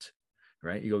literate,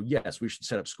 right? You go, yes, we should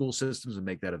set up school systems and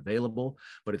make that available,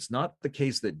 but it's not the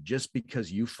case that just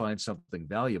because you find something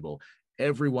valuable,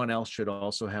 everyone else should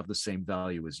also have the same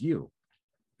value as you.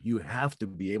 You have to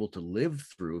be able to live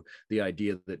through the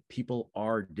idea that people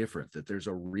are different, that there's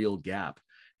a real gap,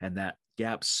 and that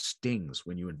gap stings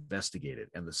when you investigate it.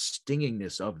 And the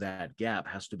stingingness of that gap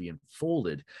has to be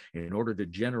enfolded in order to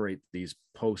generate these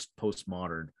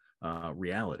postmodern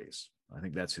realities. I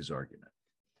think that's his argument.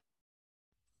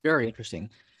 Very interesting.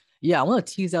 Yeah, I want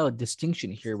to tease out a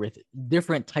distinction here with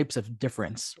different types of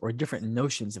difference or different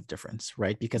notions of difference,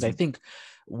 right? Because I think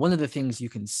one of the things you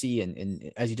can see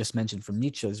in as you just mentioned from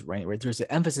Nietzsche's, right, where there's an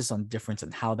emphasis on difference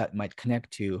and how that might connect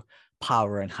to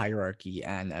power and hierarchy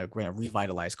and a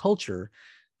revitalized culture.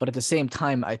 But at the same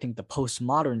time, I think the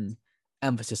postmodern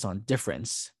emphasis on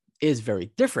difference is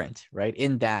very different, right?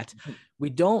 In that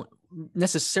we don't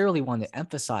necessarily want to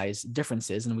emphasize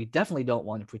differences, and we definitely don't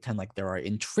want to pretend like there are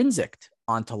intrinsic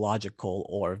ontological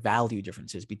or value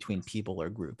differences between people or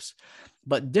groups.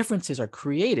 But differences are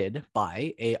created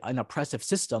by an oppressive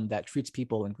system that treats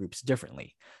people and groups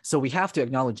differently. So we have to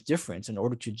acknowledge difference in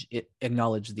order to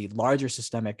acknowledge the larger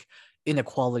systemic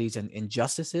inequalities and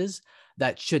injustices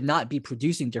that should not be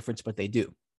producing difference, but they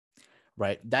do,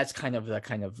 right? That's kind of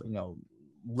the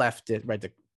left, right?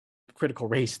 The critical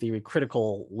race theory,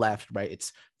 critical left, right?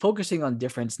 It's focusing on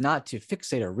difference, not to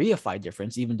fixate or reify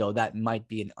difference, even though that might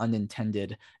be an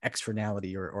unintended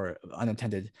externality or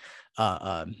unintended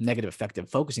negative effect of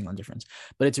focusing on difference.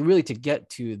 But it's really to get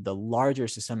to the larger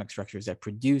systemic structures that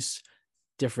produce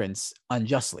difference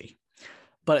unjustly.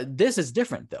 But this is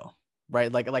different though,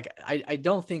 right? I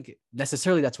don't think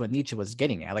necessarily that's what Nietzsche was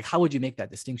getting at. Like, how would you make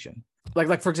that distinction?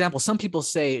 Like for example, some people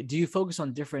say, do you focus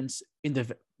on difference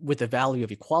with the value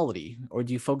of equality, or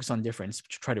do you focus on difference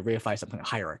to try to reify something like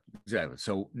hierarchy? Exactly.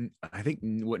 So I think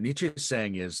what Nietzsche is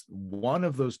saying is one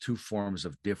of those two forms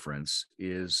of difference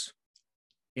is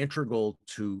integral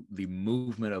to the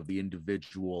movement of the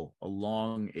individual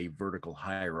along a vertical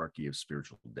hierarchy of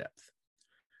spiritual depth.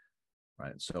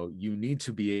 Right. So you need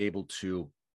to be able to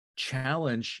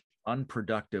challenge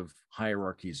unproductive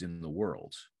hierarchies in the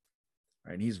world.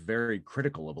 Right? And he's very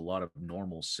critical of a lot of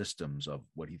normal systems of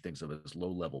what he thinks of as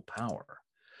low-level power.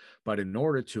 But in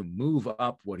order to move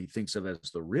up what he thinks of as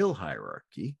the real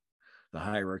hierarchy, the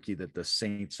hierarchy that the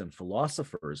saints and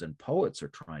philosophers and poets are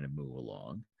trying to move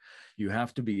along, you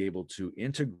have to be able to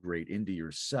integrate into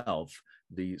yourself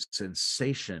the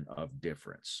sensation of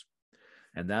difference.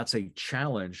 And that's a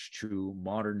challenge to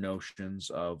modern notions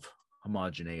of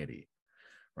homogeneity,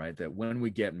 right? That when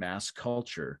we get mass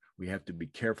culture, we have to be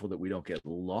careful that we don't get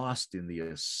lost in the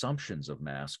assumptions of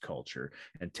mass culture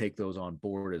and take those on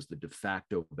board as the de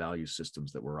facto value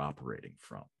systems that we're operating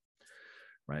from,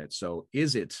 right? So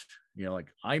is it,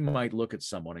 like I might look at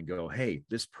someone and go, hey,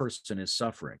 this person is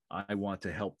suffering. I want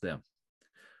to help them.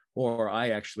 Or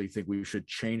I actually think we should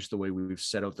change the way we've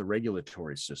set out the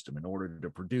regulatory system in order to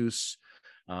produce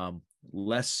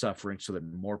less suffering so that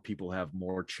more people have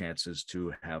more chances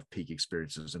to have peak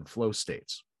experiences and flow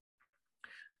states.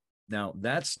 Now,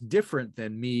 that's different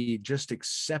than me just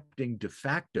accepting de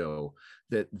facto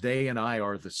that they and I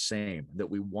are the same, that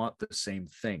we want the same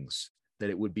things, that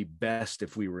it would be best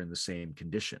if we were in the same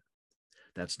condition.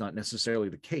 That's not necessarily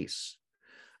the case.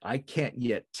 I can't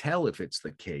yet tell if it's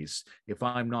the case if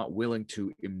I'm not willing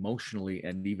to emotionally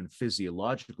and even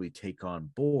physiologically take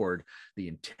on board the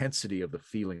intensity of the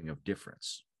feeling of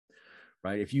difference,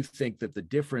 right? If you think that the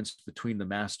difference between the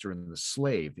master and the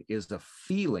slave is a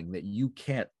feeling that you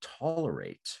can't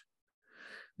tolerate,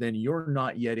 then you're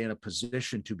not yet in a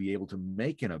position to be able to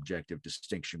make an objective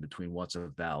distinction between what's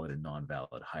a valid and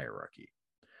non-valid hierarchy,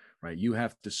 right? You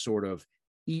have to sort of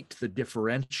eat the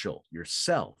differential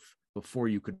yourself before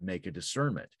you could make a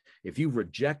discernment. If you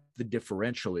reject the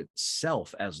differential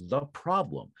itself as the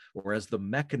problem or as the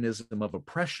mechanism of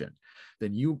oppression,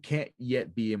 then you can't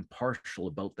yet be impartial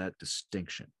about that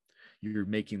distinction. You're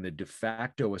making the de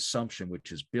facto assumption,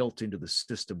 which is built into the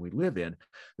system we live in,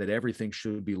 that everything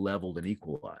should be leveled and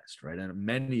equalized, right? And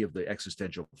many of the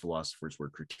existential philosophers were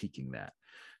critiquing that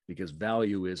because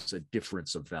value is a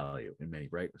difference of value in many,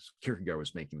 right? Kierkegaard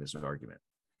was making this argument.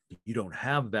 You don't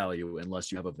have value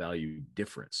unless you have a value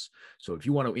difference. So if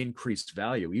you want to increase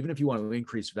value, even if you want to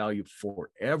increase value for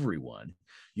everyone,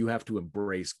 you have to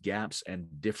embrace gaps and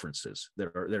differences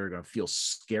that are going to feel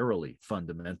scarily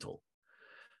fundamental.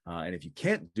 And if you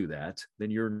can't do that,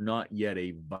 then you're not yet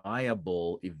a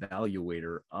viable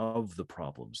evaluator of the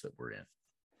problems that we're in.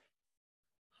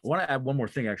 I want to add one more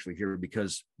thing actually here,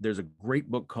 because there's a great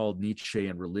book called Nietzsche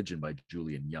and Religion by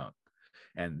Julian Young.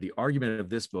 And the argument of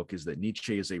this book is that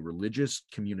Nietzsche is a religious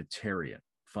communitarian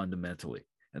fundamentally,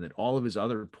 and that all of his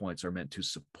other points are meant to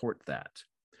support that.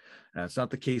 Now, it's not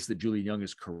the case that Julian Jung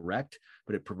is correct,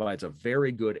 but it provides a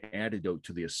very good antidote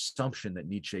to the assumption that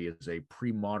Nietzsche is a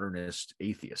pre-modernist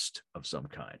atheist of some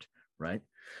kind, right?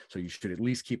 So you should at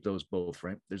least keep those both,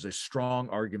 right? There's a strong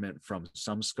argument from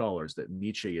some scholars that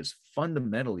Nietzsche is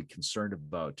fundamentally concerned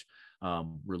about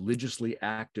religiously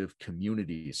active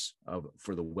communities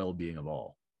for the well-being of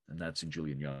all. And that's in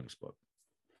Julian Jung's book.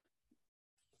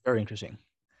 Very interesting.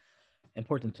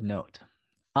 Important to note.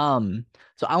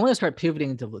 So I want to start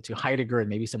pivoting to Heidegger and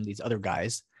maybe some of these other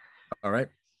guys. All right.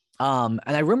 And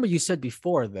I remember you said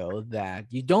before, though, that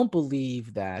you don't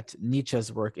believe that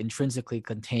Nietzsche's work intrinsically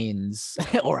contains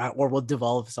or will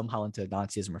devolve somehow into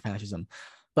Nazism or fascism,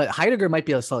 but Heidegger might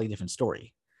be a slightly different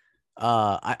story.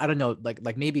 I don't know,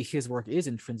 like maybe his work is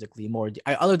intrinsically more,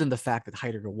 other than the fact that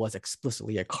Heidegger was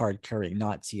explicitly a card-carrying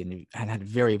Nazi and had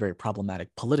very, very problematic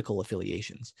political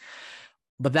affiliations.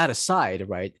 But that aside,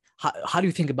 right, how do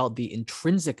you think about the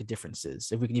intrinsic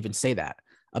differences, if we can even say that,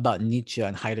 about Nietzsche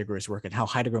and Heidegger's work, and how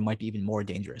Heidegger might be even more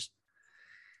dangerous?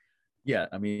 Yeah,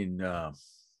 I mean,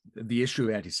 the issue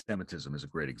of anti-Semitism is a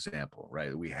great example,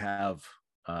 right? We have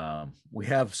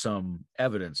some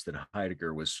evidence that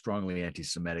Heidegger was strongly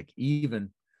anti-Semitic,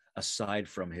 even aside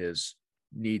from his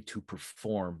need to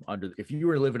perform under. If you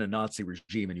were to live in a Nazi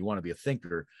regime and you want to be a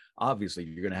thinker, obviously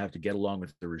you're going to have to get along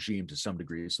with the regime to some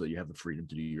degree so that you have the freedom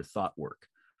to do your thought work.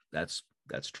 That's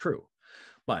true.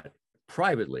 But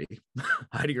privately,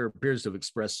 Heidegger appears to have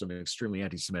expressed some extremely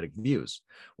anti-Semitic views,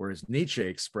 whereas Nietzsche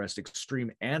expressed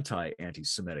extreme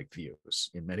anti-Semitic views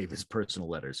in many of his personal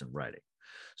letters and writing.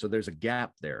 So there's a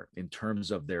gap there in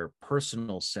terms of their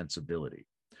personal sensibility.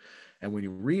 And when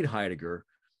you read Heidegger,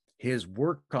 his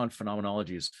work on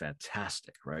phenomenology is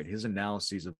fantastic, right? His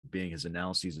analyses of being, his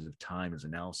analyses of time, his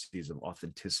analyses of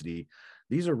authenticity,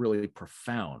 these are really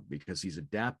profound because he's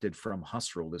adapted from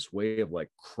Husserl this way of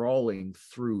like crawling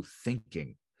through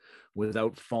thinking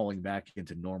without falling back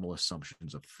into normal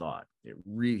assumptions of thought.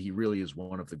 He really is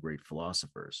one of the great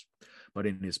philosophers. But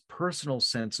in his personal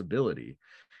sensibility,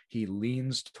 he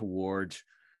leans toward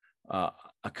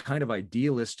a kind of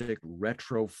idealistic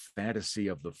retro fantasy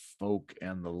of the folk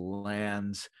and the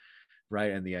lands,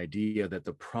 right? And the idea that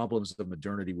the problems of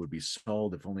modernity would be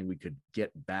solved if only we could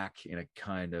get back in a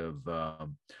kind of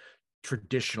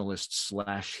traditionalist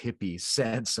 / hippie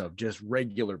sense of just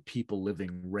regular people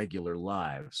living regular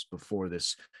lives before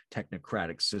this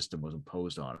technocratic system was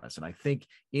imposed on us. And I think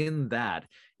in that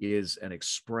is an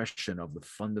expression of the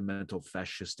fundamental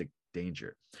fascistic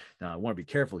danger. Now, I want to be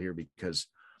careful here because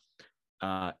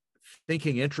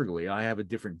thinking integrally, I have a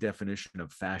different definition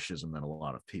of fascism than a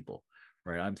lot of people,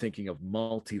 right? I'm thinking of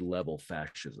multi-level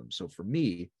fascism. So for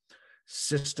me,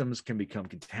 systems can become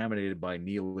contaminated by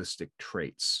nihilistic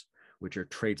traits, which are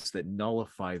traits that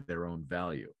nullify their own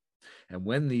value. And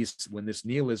when this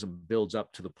nihilism builds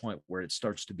up to the point where it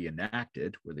starts to be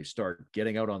enacted, where they start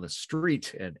getting out on the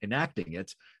street and enacting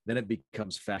it, then it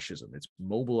becomes fascism. It's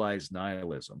mobilized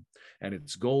nihilism. And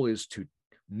its goal is to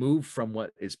move from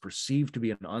what is perceived to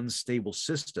be an unstable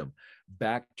system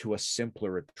back to a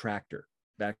simpler attractor,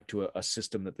 back to a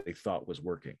system that they thought was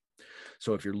working.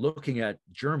 So if you're looking at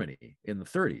Germany in the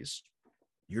 30s,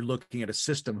 you're looking at a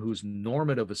system whose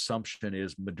normative assumption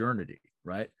is modernity,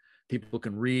 right? People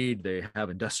can read, they have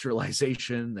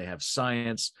industrialization, they have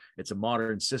science. It's a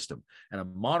modern system. And a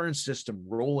modern system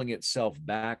rolling itself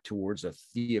back towards a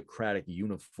theocratic,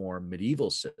 uniform medieval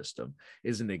system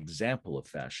is an example of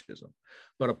fascism.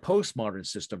 But a postmodern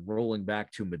system rolling back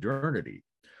to modernity,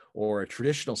 or a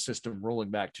traditional system rolling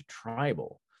back to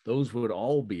tribal, those would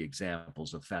all be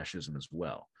examples of fascism as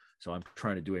well. So I'm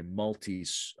trying to do a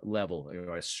multi-level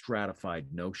or a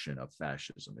stratified notion of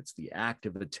fascism. It's the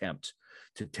active attempt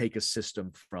to take a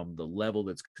system from the level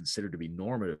that's considered to be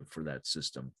normative for that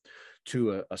system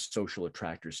to a social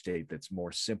attractor state that's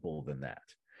more simple than that,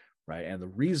 right? And the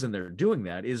reason they're doing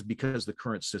that is because the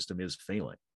current system is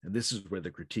failing. And this is where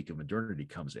the critique of modernity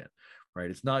comes in,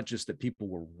 right? It's not just that people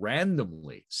were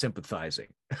randomly sympathizing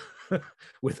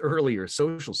with earlier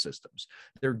social systems.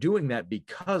 They're doing that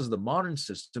because the modern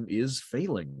system is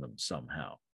failing them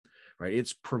somehow, right?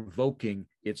 It's provoking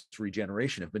its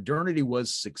regeneration. If modernity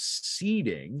was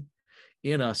succeeding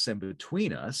in us and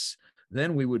between us,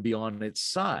 then we would be on its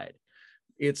side.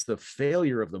 It's the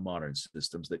failure of the modern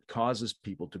systems that causes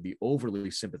people to be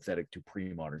overly sympathetic to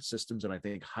pre-modern systems. And I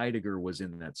think Heidegger was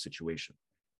in that situation.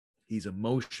 He's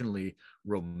emotionally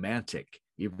romantic,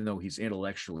 even though he's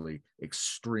intellectually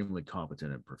extremely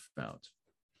competent and profound.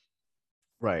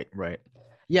 Right.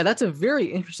 Yeah, that's a very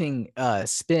interesting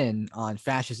spin on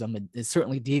fascism. It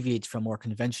certainly deviates from more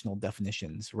conventional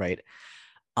definitions, right?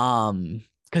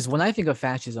 Because when I think of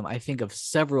fascism, I think of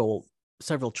several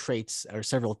several traits or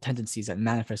several tendencies that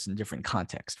manifest in different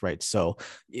contexts, right? So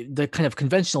the kind of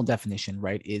conventional definition,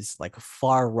 right, is like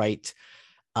far right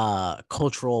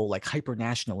cultural, like hyper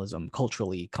nationalism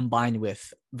culturally combined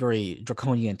with very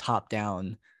draconian top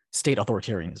down state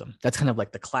authoritarianism. That's kind of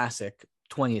like the classic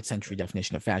 20th century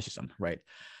definition of fascism, right?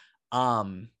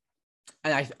 Um,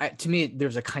 and to me,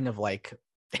 there's a kind of like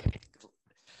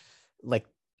like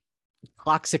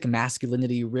toxic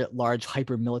masculinity writ large,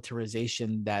 hyper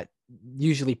militarization that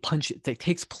usually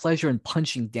takes pleasure in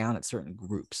punching down at certain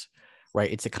groups,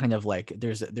 right? It's a kind of like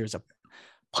there's a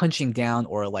punching down,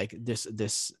 or like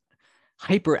this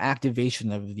hyper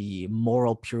activation of the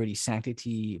moral purity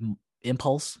sanctity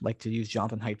impulse, like to use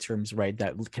Jonathan Haidt terms, right,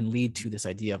 that can lead to this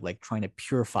idea of like trying to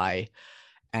purify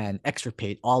and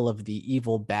extirpate all of the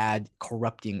evil, bad,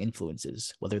 corrupting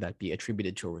influences, whether that be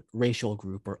attributed to a racial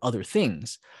group or other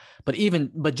things. But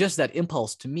just that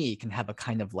impulse to me can have a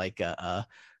kind of like a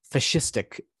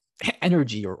fascistic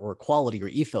energy or quality or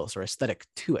ethos or aesthetic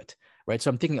to it, right? So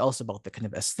I'm thinking also about the kind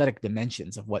of aesthetic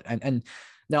dimensions of what, and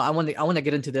now I want to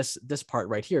get into this part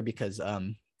right here, because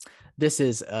this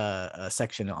is a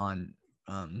section on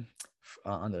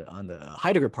the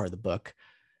Heidegger part of the book.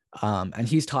 And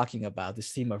he's talking about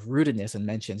this theme of rootedness and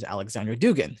mentions Alexander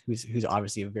Dugin, who's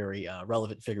obviously a very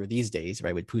relevant figure these days,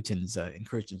 right, with Putin's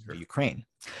incursion into Ukraine.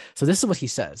 So this is what he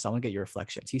says. I want to get your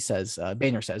reflections. He says,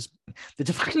 Boehner says, the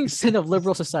defining sin of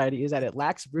liberal society is that it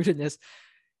lacks rootedness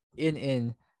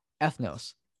in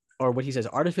ethnos, or what he says,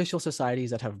 artificial societies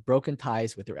that have broken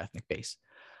ties with their ethnic base.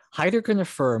 Heidegger can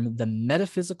affirm the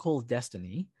metaphysical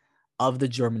destiny of the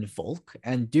German folk,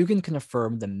 and Dugin can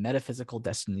affirm the metaphysical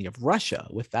destiny of Russia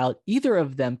without either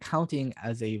of them counting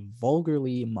as a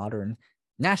vulgarly modern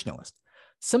nationalist.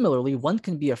 Similarly, one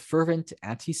can be a fervent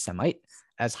anti-Semite,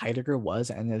 as Heidegger was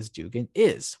and as Dugin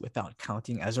is, without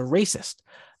counting as a racist.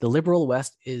 The liberal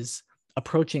West is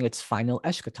approaching its final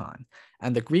eschaton,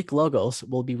 and the Greek logos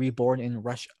will be reborn in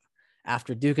Russia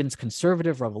after Dugin's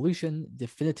conservative revolution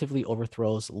definitively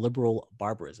overthrows liberal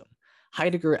barbarism.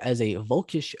 Heidegger as a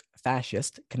Volkish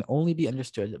fascist can only be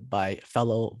understood by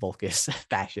fellow Volkish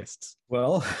fascists.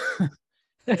 Well,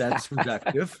 that's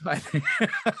reductive. I think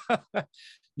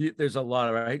there's a lot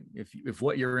of, right. If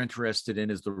what you're interested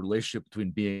in is the relationship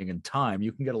between being and time,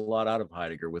 you can get a lot out of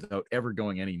Heidegger without ever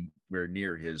going anywhere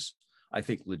near his, I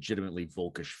think, legitimately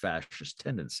Volkish fascist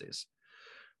tendencies.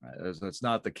 It's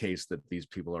not the case that these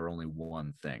people are only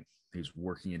one thing. He's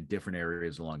working in different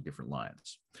areas along different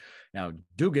lines. Now,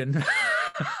 Dugin,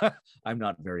 I'm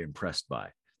not very impressed by.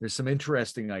 There's some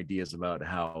interesting ideas about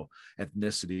how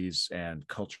ethnicities and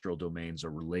cultural domains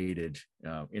are related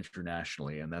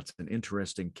internationally, and that's an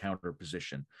interesting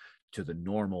counterposition to the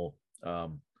normal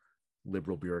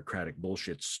liberal bureaucratic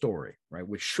bullshit story, right,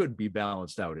 which should be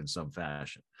balanced out in some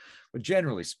fashion. But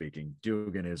generally speaking,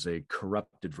 Dugin is a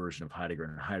corrupted version of Heidegger,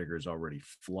 and Heidegger is already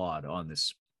flawed on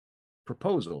this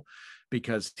proposal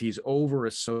because he's over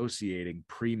associating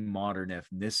pre-modern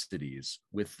ethnicities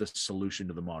with the solution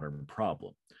to the modern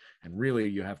problem. And really,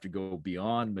 you have to go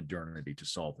beyond modernity to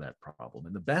solve that problem.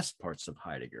 And the best parts of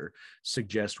Heidegger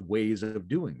suggest ways of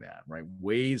doing that, right?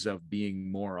 Ways of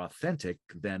being more authentic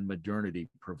than modernity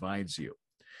provides you.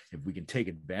 If we can take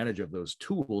advantage of those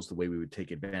tools the way we would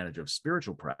take advantage of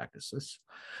spiritual practices,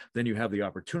 then you have the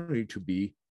opportunity to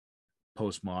be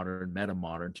postmodern,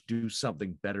 metamodern, to do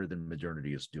something better than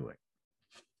modernity is doing.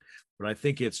 But I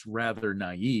think it's rather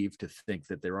naive to think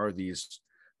that there are these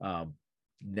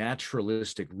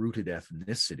naturalistic rooted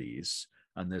ethnicities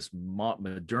and this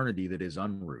modernity that is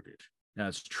unrooted. Now,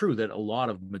 it's true that a lot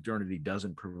of modernity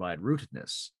doesn't provide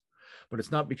rootedness, but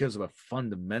it's not because of a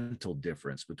fundamental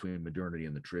difference between modernity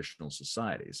and the traditional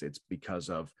societies. It's because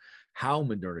of how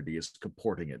modernity is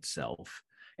comporting itself,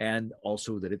 and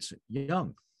also that it's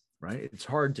young, right? It's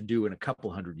hard to do in a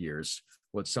couple hundred years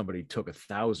what somebody took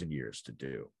 1,000 years to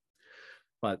do.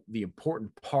 But the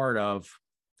important part of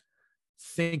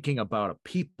thinking about a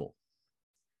people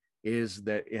is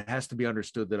that it has to be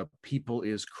understood that a people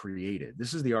is created.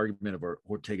 This is the argument of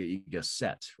Ortega y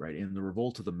Gasset, right? In The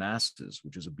Revolt of the Masses,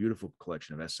 which is a beautiful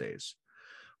collection of essays.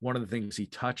 One of the things he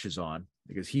touches on,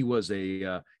 because he was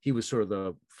sort of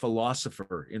the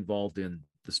philosopher involved in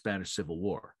the Spanish Civil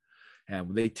War,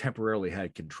 and they temporarily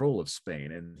had control of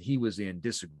Spain, and he was in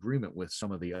disagreement with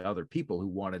some of the other people who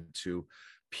wanted to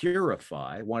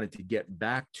wanted to get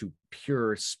back to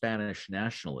pure Spanish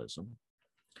nationalism.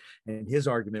 And his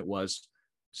argument was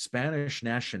Spanish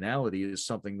nationality is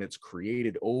something that's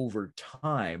created over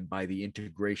time by the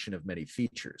integration of many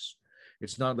features.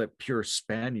 It's not that pure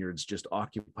Spaniards just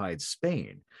occupied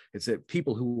Spain. It's that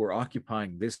people who were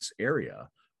occupying this area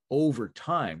over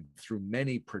time, through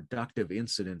many productive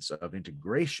incidents of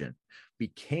integration,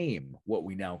 became what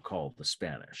we now call the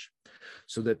Spanish.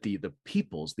 So that the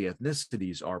peoples, the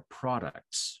ethnicities are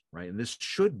products, right? And this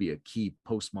should be a key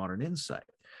postmodern insight,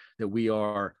 that we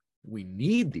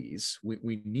need these,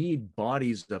 we need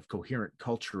bodies of coherent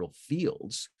cultural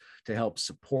fields to help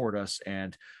support us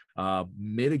and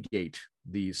mitigate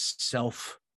these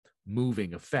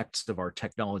self-moving effects of our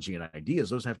technology and ideas.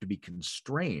 Those have to be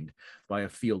constrained by a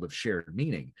field of shared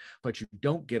meaning, but you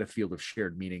don't get a field of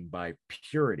shared meaning by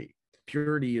purity.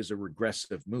 Purity is a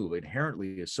regressive move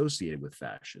inherently associated with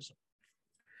fascism.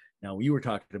 Now, you were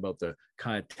talking about the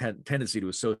kind of tendency to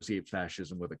associate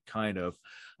fascism with a kind of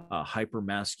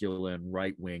hypermasculine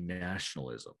right-wing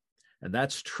nationalism. And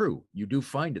that's true. You do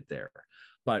find it there.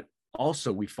 But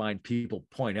also, we find people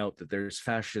point out that there's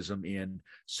fascism in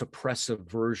suppressive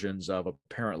versions of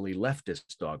apparently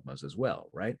leftist dogmas as well,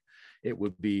 right?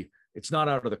 It's not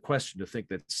out of the question to think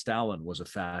that Stalin was a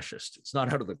fascist. It's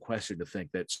not out of the question to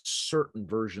think that certain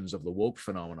versions of the woke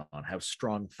phenomenon have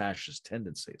strong fascist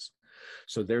tendencies.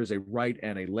 So there's a right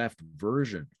and a left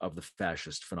version of the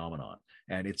fascist phenomenon.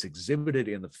 And it's exhibited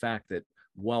in the fact that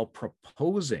while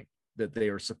proposing that they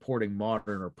are supporting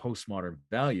modern or postmodern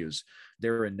values,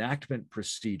 their enactment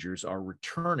procedures are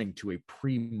returning to a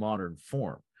pre-modern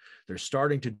form. They're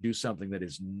starting to do something that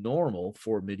is normal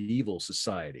for medieval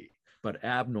society, but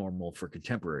abnormal for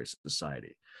contemporary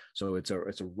society. So it's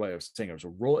a way of saying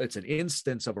it's an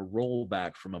instance of a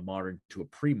rollback from a modern to a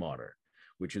pre-modern,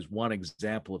 which is one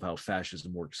example of how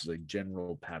fascism works as a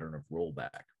general pattern of rollback.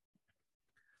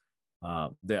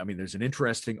 There's an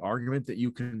interesting argument that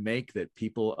you can make that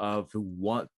people who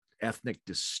want ethnic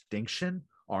distinction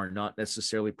are not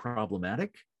necessarily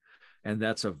problematic. And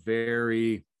that's a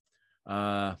very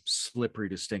slippery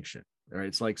distinction. Right?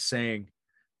 It's like saying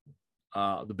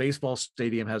the baseball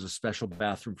stadium has a special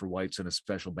bathroom for whites and a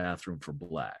special bathroom for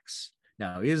blacks.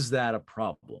 Now, is that a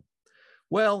problem?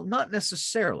 Well, not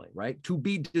necessarily, right? To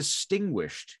be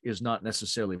distinguished is not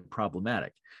necessarily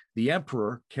problematic. The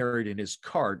emperor carried in his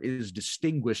cart is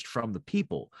distinguished from the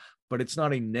people, but it's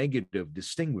not a negative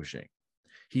distinguishing.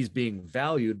 He's being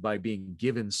valued by being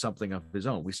given something of his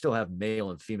own. We still have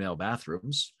male and female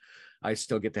bathrooms. I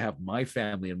still get to have my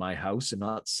family in my house and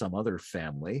not some other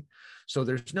family. So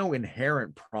there's no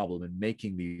inherent problem in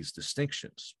making these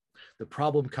distinctions. The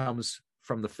problem comes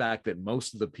from the fact that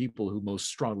most of the people who most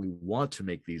strongly want to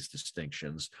make these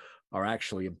distinctions are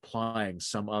actually implying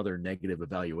some other negative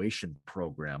evaluation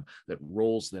program that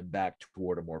rolls them back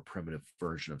toward a more primitive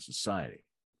version of society.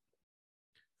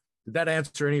 Did that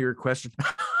answer any of your questions?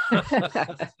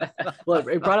 Well,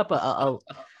 it brought up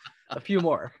a few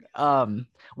more. One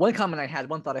thought I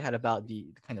had about the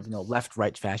kind of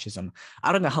left-right fascism.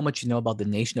 I don't know how much you know about the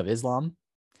Nation of Islam.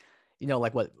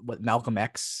 Like what Malcolm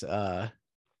X,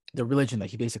 the religion that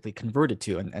he basically converted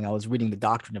to, and I was reading the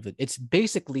doctrine of it. It's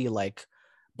basically like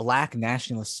Black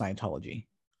nationalist Scientology,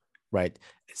 right?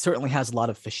 It certainly has a lot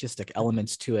of fascistic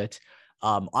elements to it.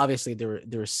 Obviously,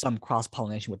 there is some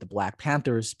cross-pollination with the Black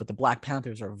Panthers, but the Black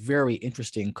Panthers are a very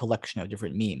interesting collection of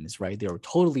different memes, right? They were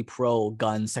totally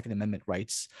pro-gun, Second Amendment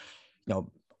rights,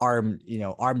 armed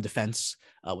defense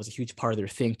was a huge part of their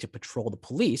thing to patrol the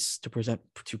police, to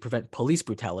prevent police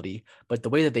brutality. But the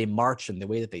way that they marched and the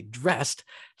way that they dressed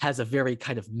has a very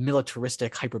kind of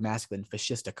militaristic, hypermasculine,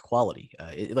 fascistic quality.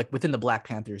 Like within the Black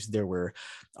Panthers, there were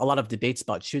a lot of debates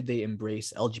about should they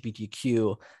embrace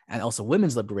LGBTQ and also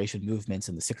women's liberation movements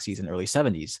in the 60s and early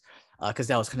 70s, because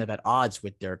that was kind of at odds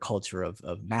with their culture of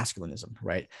masculinism,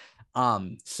 right?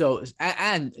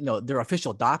 Their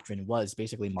official doctrine was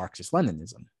basically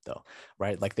Marxist-Leninism, though,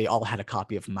 right? Like they all had a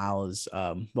copy of Mao's,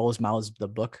 the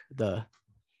book,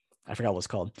 I forgot what it's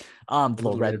called. The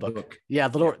little red book. Yeah,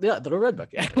 the little red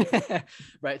book.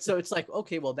 Right. So it's like,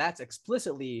 okay, well, that's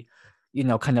explicitly,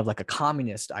 kind of like a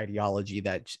communist ideology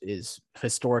that is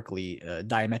historically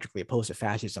diametrically opposed to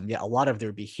fascism. Yet a lot of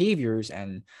their behaviors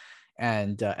and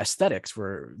aesthetics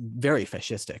were very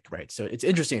fascistic, right? So it's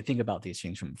interesting to think about these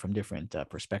things from different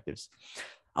perspectives.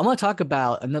 I want to talk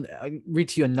about read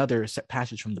to you another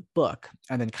passage from the book,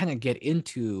 and then kind of get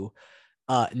into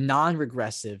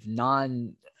non-regressive,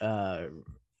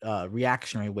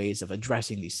 reactionary ways of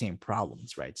addressing these same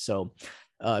problems, right? So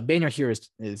Boehner here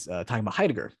is talking about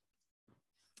Heidegger.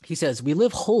 He says, we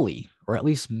live wholly, or at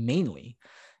least mainly,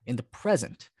 in the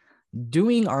present,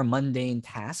 doing our mundane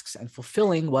tasks and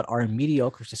fulfilling what our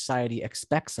mediocre society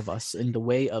expects of us in the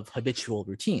way of habitual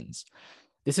routines.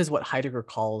 This is what Heidegger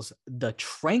calls the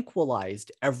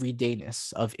tranquilized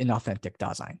everydayness of inauthentic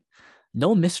Dasein.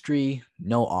 No mystery,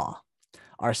 no awe.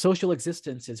 Our social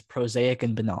existence is prosaic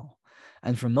and banal.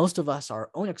 And for most of us, our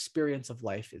own experience of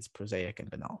life is prosaic and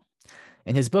banal.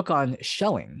 In his book on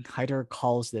shelling, Heider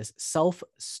calls this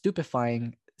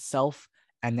self-stupefying,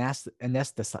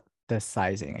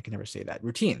 self-anesthetizing, I can never say that,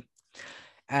 routine.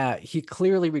 He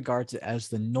clearly regards it as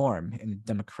the norm in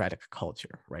democratic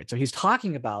culture, right? So he's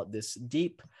talking about this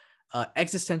deep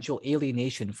existential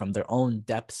alienation from their own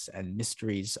depths and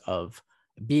mysteries of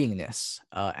beingness,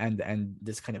 and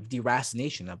this kind of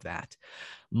deracination of that.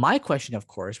 My question, of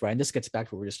course, right, and this gets back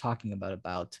to what we were just talking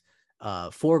about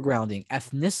foregrounding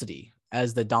ethnicity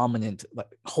as the dominant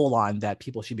holon that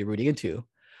people should be rooting into.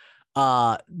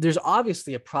 There's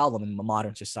obviously a problem in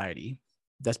modern society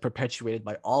that's perpetuated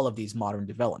by all of these modern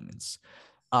developments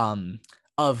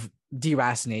of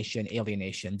deracination,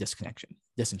 alienation, disconnection,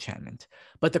 disenchantment.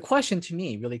 But the question to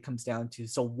me really comes down to,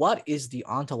 so what is the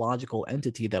ontological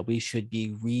entity that we should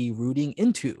be re-rooting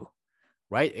into,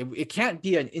 right? It can't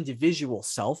be an individual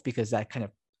self, because that kind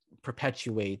of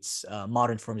perpetuates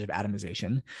modern forms of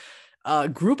atomization.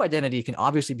 Group identity can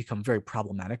obviously become very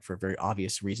problematic for very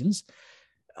obvious reasons.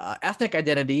 Ethnic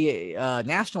identity,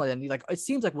 national identity, like it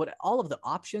seems like what all of the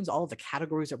options, all of the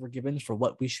categories that we're given for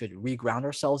what we should reground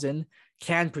ourselves in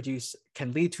can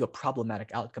lead to a problematic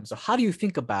outcome. So how do you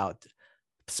think about,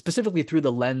 specifically through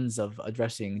the lens of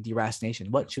addressing deracination,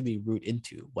 what should we root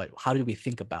into? How do we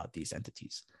think about these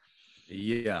entities?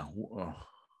 Yeah.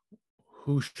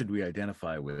 Who should we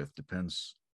identify with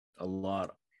depends a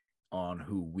lot on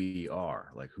who we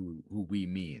are, like who we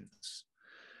means.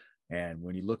 And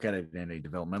when you look at it in a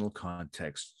developmental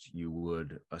context, you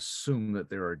would assume that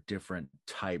there are different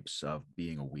types of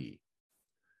being a we.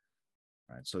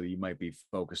 Right? So you might be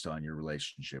focused on your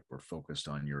relationship, or focused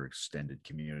on your extended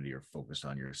community, or focused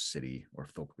on your city, or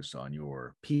focused on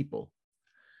your people.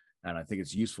 And I think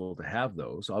it's useful to have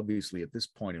those. Obviously, at this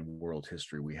point in world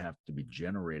history, we have to be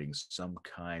generating some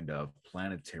kind of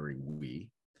planetary we.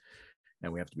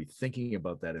 And we have to be thinking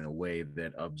about that in a way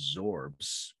that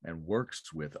absorbs and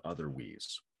works with other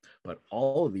we's. But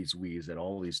all of these we's at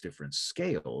all these different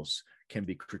scales can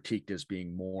be critiqued as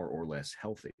being more or less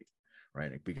healthy,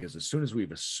 right? Because as soon as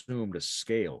we've assumed a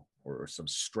scale or some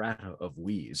strata of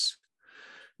we's,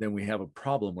 then we have a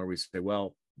problem where we say,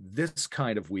 well, this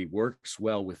kind of we works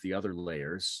well with the other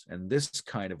layers, and this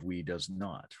kind of we does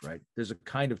not, right? There's a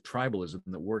kind of tribalism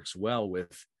that works well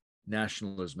with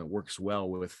nationalism, that works well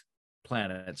with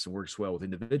planets, and works well with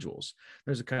individuals.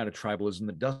 There's a kind of tribalism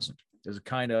that doesn't. There's a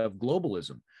kind of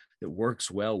globalism that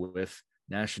works well with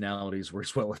nationalities,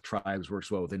 works well with tribes, works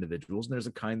well with individuals, and there's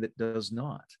a kind that does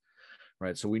not,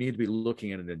 right? So we need to be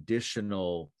looking at an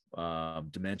additional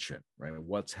dimension, right?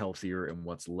 What's healthier and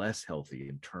what's less healthy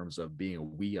in terms of being a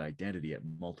we identity at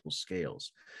multiple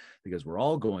scales, because we're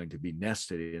all going to be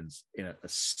nested in a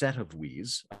set of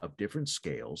we's of different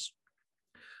scales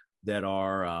that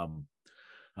are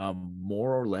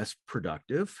more or less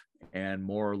productive and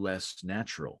more or less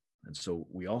natural. And so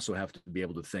we also have to be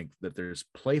able to think that there's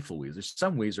playful we's. There's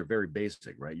some we's are very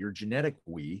basic, right? Your genetic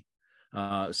we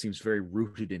seems very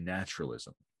rooted in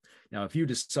naturalism. Now, if you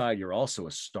decide you're also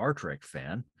a Star Trek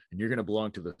fan and you're going to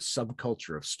belong to the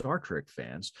subculture of Star Trek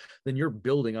fans, then you're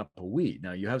building up a we.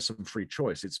 Now, you have some free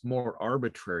choice. It's more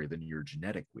arbitrary than your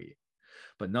genetic we.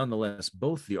 But nonetheless,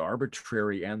 both the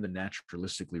arbitrary and the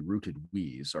naturalistically rooted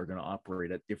we's are going to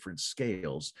operate at different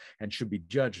scales and should be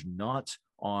judged not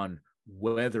on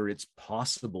whether it's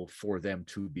possible for them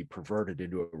to be perverted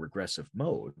into a regressive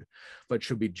mode, but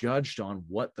should be judged on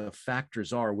what the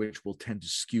factors are which will tend to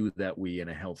skew that we in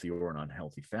a healthy or an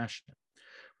unhealthy fashion,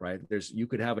 right? You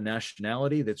could have a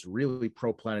nationality that's really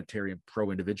pro-planetary and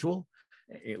pro-individual,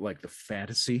 like the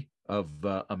fantasy of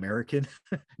American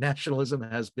nationalism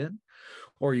has been,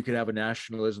 or you could have a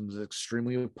nationalism that's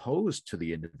extremely opposed to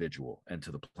the individual and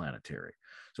to the planetary.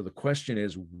 So the question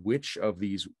is, which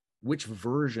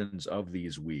versions of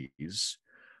these we's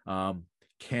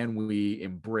can we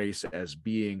embrace as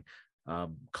being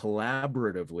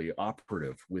collaboratively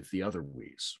operative with the other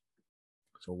we's?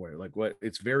 So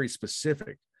it's very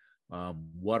specific.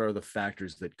 What are the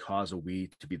factors that cause a we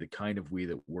to be the kind of we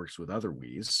that works with other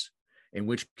we's, in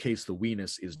which case the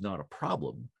we-ness is not a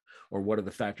problem? Or what are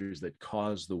the factors that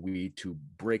cause the we to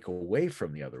break away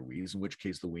from the other we's, in which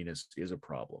case the we-ness is a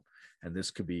problem? And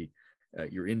this could be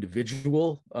your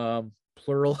individual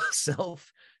plural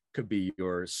self, could be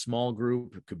your small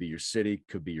group, it could be your city,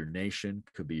 could be your nation,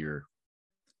 could be your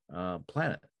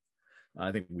planet.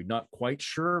 I think we're not quite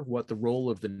sure what the role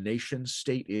of the nation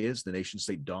state is. The nation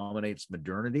state dominates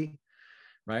modernity,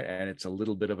 right? And it's a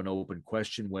little bit of an open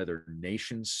question whether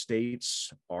nation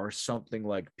states are something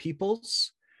like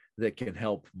peoples that can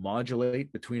help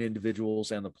modulate between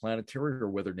individuals and the planetary, or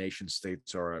whether nation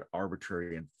states are an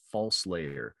arbitrary and false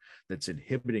layer that's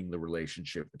inhibiting the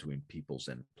relationship between peoples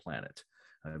and planet.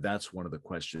 That's one of the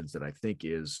questions that I think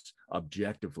is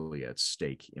objectively at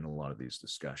stake in a lot of these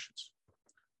discussions.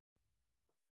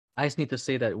 I just need to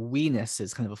say that we-ness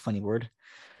is kind of a funny word.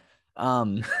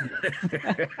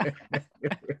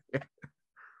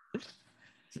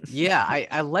 Yeah,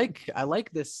 I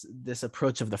like this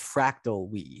approach of the fractal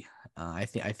we. I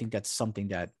think that's something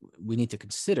that we need to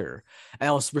consider. And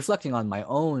I was reflecting on my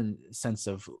own sense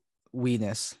of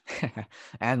we-ness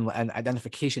and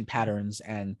identification patterns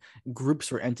and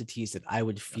groups or entities that I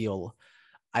would feel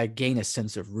I gain a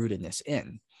sense of rootedness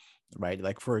in, right?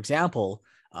 Like for example,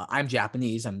 I'm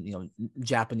Japanese. I'm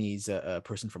Japanese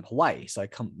person from Hawaii. So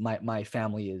my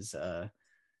family is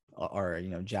are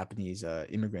Japanese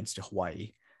immigrants to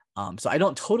Hawaii. So I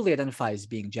don't totally identify as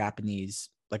being Japanese,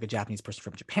 like a Japanese person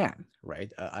from Japan,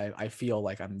 right? I feel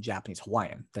like I'm Japanese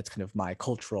Hawaiian. That's kind of my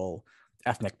cultural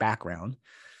ethnic background.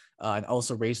 And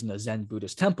also raised in a Zen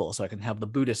Buddhist temple. So I can have the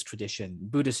Buddhist tradition,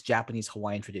 Buddhist Japanese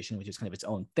Hawaiian tradition, which is kind of its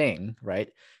own thing, right?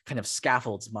 Kind of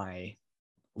scaffolds my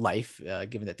life,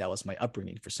 given that was my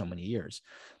upbringing for so many years.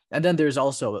 And then there's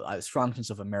also a strong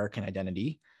sense of American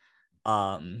identity.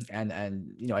 And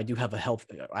I do have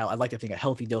I like to think a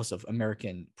healthy dose of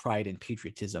American pride and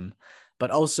patriotism,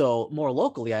 but also more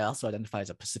locally, I also identify as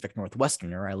a Pacific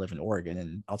Northwesterner. I live in Oregon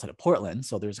and outside of Portland.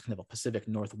 So there's kind of a Pacific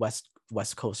Northwest,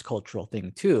 West Coast cultural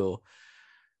thing too.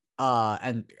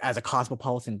 And as a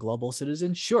cosmopolitan global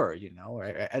citizen, sure,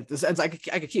 I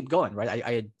could keep going,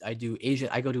 right? I do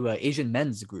I go to Asian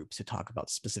men's groups to talk about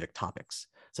specific topics.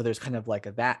 So there's kind of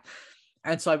like that.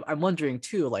 And so I'm wondering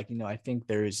too, I think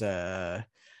there's a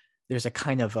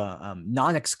kind of a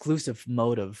non-exclusive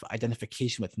mode of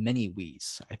identification with many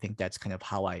we's. I think that's kind of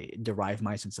how I derive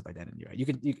my sense of identity, right? You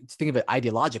can think of it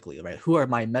ideologically, right? Who are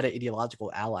my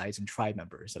meta-ideological allies and tribe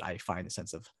members that I find a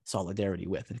sense of solidarity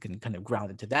with and can kind of ground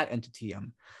into that entity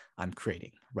I'm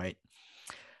creating, right?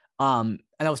 And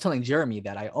I was telling Jeremy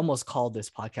that I almost called this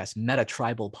podcast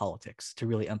meta-tribal politics to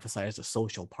really emphasize the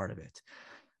social part of it.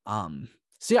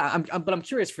 So yeah, I'm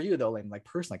curious for you though, like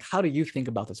personally, like how do you think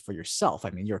about this for yourself?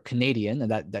 I mean, you're Canadian, and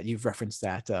that you've referenced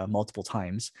that multiple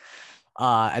times,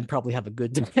 and probably have a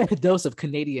good dose of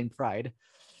Canadian pride.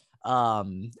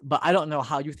 But I don't know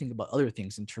how you think about other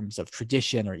things in terms of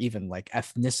tradition or even like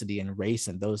ethnicity and race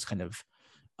and those kind of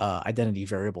identity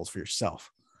variables for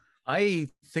yourself. I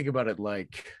think about it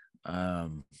like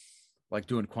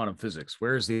doing quantum physics.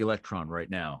 Where's the electron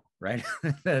right now, right?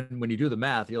 And when you do the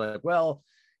math, you're like, well,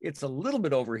 it's a little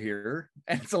bit over here,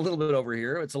 and it's a little bit over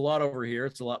here. It's a lot over here.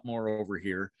 It's a lot more over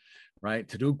here, right?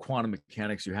 To do quantum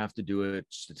mechanics, you have to do it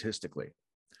statistically,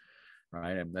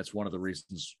 right? And that's one of the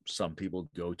reasons some people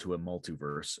go to a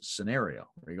multiverse scenario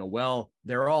where you go, well,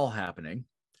 they're all happening.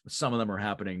 Some of them are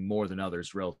happening more than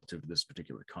others relative to this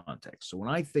particular context. So when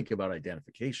I think about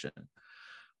identification,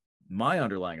 my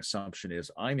underlying assumption is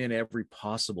I'm in every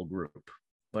possible group,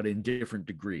 but in different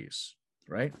degrees,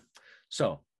 right?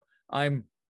 So I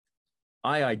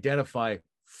identify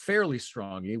fairly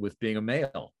strongly with being a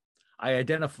male. I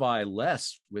identify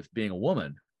less with being a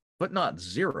woman, but not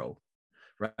zero,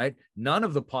 right? None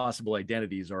of the possible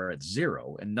identities are at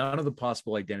zero, and none of the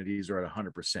possible identities are at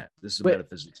 100%. This is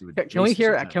metaphysics. Can we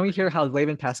hear how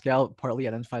Laban Pascal partly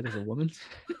identified as a woman?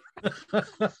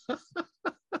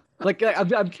 Like,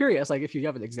 I'm curious, like if you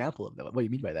have an example of that, what do you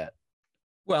mean by that?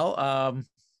 Well,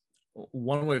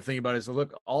 one way of thinking about it is,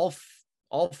 look, all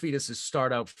fetuses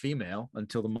start out female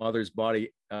until the mother's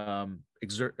body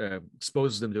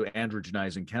exposes them to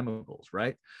androgenizing chemicals,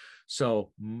 right?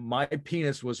 So my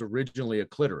penis was originally a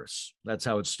clitoris. That's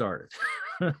how it started.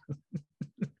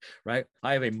 Right?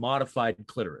 I have a modified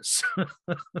clitoris.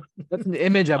 That's an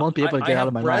image I won't be able to get out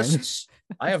of my mind.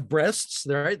 I have breasts.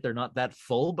 They're right. They're not that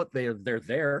full, but they're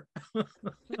there.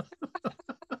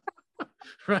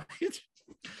 Right?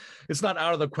 It's not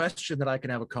out of the question that I can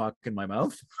have a cock in my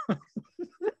mouth.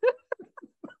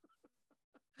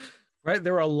 Right?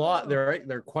 There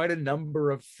are quite a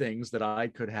number of things that I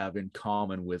could have in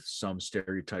common with some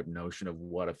stereotype notion of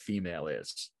what a female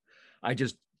is. I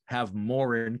just have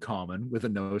more in common with a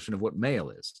notion of what male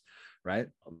is, right?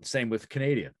 Same with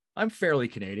Canadian. I'm fairly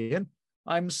Canadian.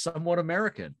 I'm somewhat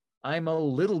American. I'm a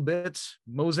little bit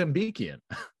Mozambican,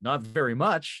 not very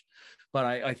much, but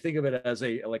I think of it as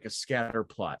a scatter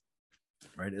plot,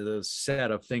 right? A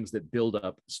set of things that build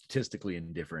up statistically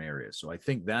in different areas. So I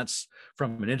think that's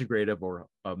from an integrative or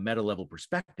a meta level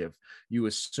perspective, you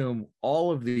assume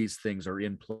all of these things are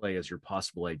in play as your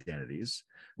possible identities.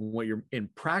 What you're in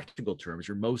practical terms,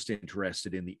 you're most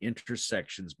interested in the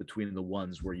intersections between the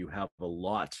ones where you have a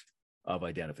lot of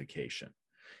identification.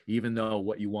 even though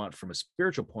what you want from a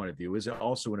spiritual point of view is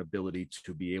also an ability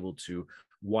to be able to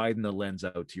widen the lens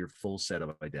out to your full set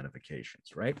of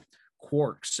identifications, right?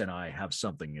 Quarks and I have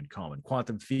something in common.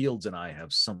 Quantum fields and I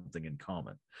have something in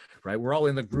common, right? We're all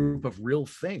in the group of real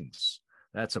things.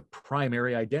 That's a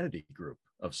primary identity group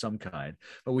of some kind,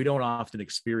 but we don't often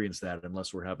experience that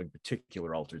unless we're having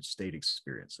particular altered state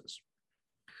experiences.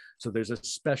 So there's a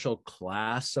special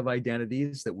class of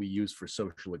identities that we use for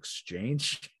social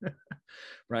exchange,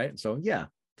 right? So yeah,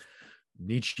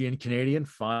 Nietzschean Canadian,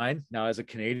 fine. Now, as a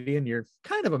Canadian, you're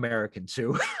kind of American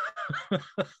too.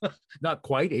 Not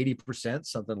quite 80%,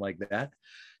 something like that.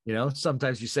 You know,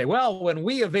 sometimes you say, well, when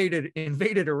we invaded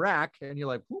Iraq, and you're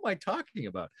like, who am I talking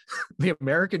about? The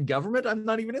American government? I'm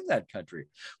not even in that country.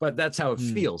 But that's how it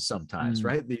feels sometimes,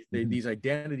 right? These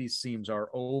identity seams are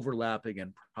overlapping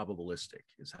and probabilistic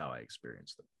is how I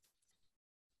experience them.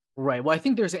 Right. Well, I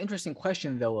think there's an interesting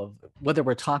question, though, of whether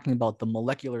we're talking about the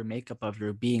molecular makeup of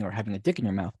your being or having a dick in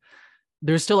your mouth.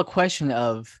 There's still a question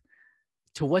of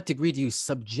to what degree do you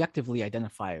subjectively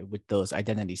identify with those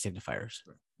identity signifiers?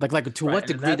 Like to what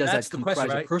degree does that comprise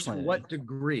your personal identity? To what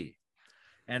degree?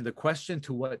 And the question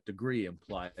to what degree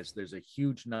implies there's a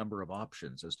huge number of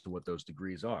options as to what those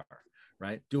degrees are,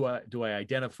 right? Do I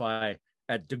identify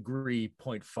at degree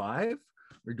 0.5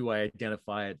 or do I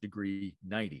identify at degree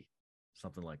 90?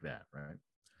 Something like that,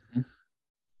 right?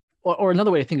 Or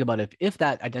another way to think about it, if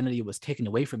that identity was taken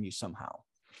away from you somehow,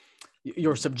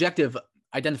 your subjective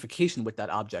identification with that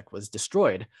object was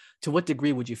destroyed, to what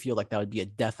degree would you feel like that would be a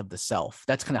death of the self?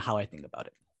 That's kind of how I think about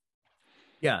it.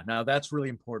 Yeah, now that's really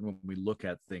important when we look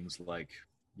at things like,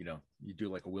 you know, you do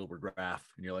like a Wilbur graph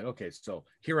and you're like, okay, so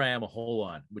here I am a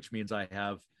holon, which means I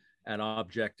have an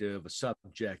objective, a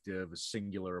subjective, a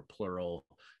singular, a plural,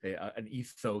 an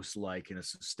ethos-like and a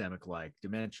systemic-like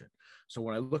dimension. So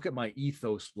when I look at my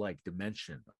ethos-like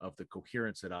dimension of the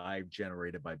coherence that I've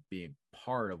generated by being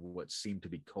part of what seem to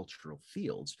be cultural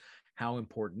fields, how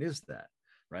important is that,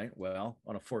 right? Well,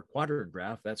 on a 4-quadrant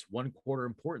graph, that's 1/4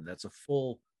 important. That's a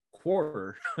full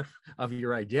quarter of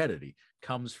your identity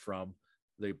comes from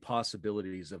the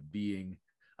possibilities of being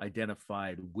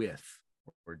identified with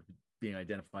or being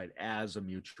identified as a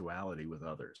mutuality with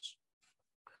others,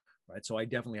 right? So I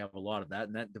definitely have a lot of that,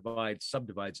 and that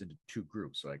subdivides into 2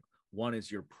 groups. Like one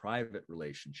is your private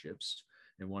relationships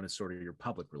and one is sort of your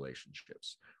public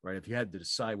relationships, right? If you had to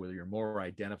decide whether you're more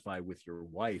identified with your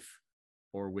wife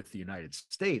or with the United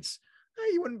States,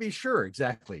 you wouldn't be sure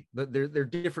exactly. They're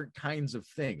different kinds of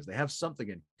things. They have something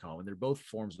in common. They're both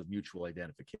forms of mutual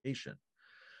identification.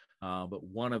 But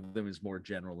one of them is more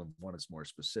general and one is more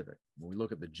specific. When we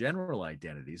look at the general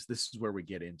identities, this is where we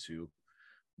get into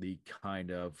the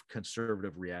kind of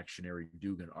conservative reactionary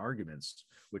Dugin arguments,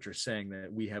 which are saying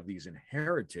that we have these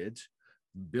inherited,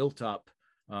 built up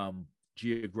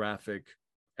geographic,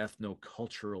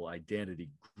 ethno-cultural identity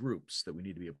groups that we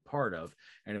need to be a part of.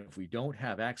 And if we don't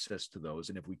have access to those,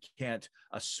 and if we can't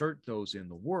assert those in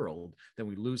the world, then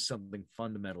we lose something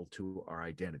fundamental to our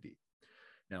identity.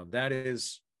 Now,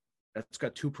 that's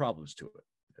got 2 problems to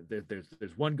it.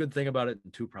 There's one good thing about it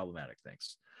and 2 problematic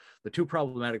things. The 2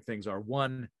 problematic things are,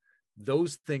 one,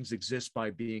 those things exist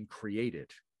by being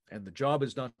created. And the job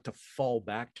is not to fall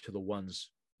back to the ones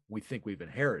we think we've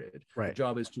inherited. Right. The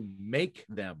job is to make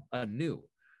them anew,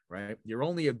 right? You're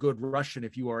only a good Russian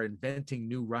if you are inventing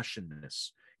new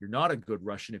Russianness. You're not a good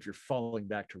Russian if you're falling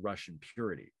back to Russian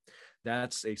purity.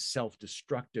 That's a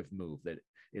self-destructive move that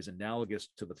is analogous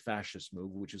to the fascist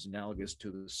move, which is analogous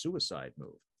to the suicide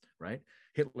move, right?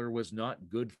 Hitler was not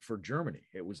good for Germany.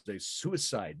 It was a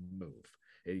suicide move,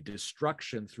 a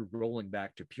destruction through rolling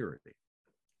back to purity.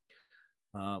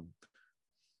 I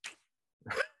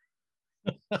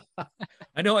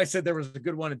know I said there was a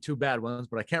good one and 2 bad ones,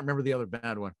 but I can't remember the other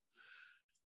bad one.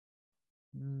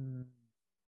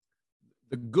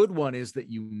 The good one is that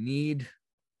you need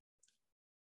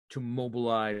to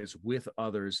mobilize with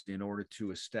others in order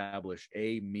to establish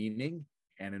A, meaning,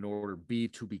 and in order B,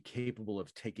 to be capable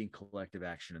of taking collective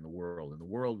action in the world. And the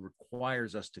world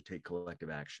requires us to take collective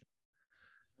action.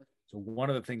 So one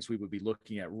of the things we would be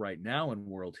looking at right now in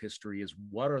world history is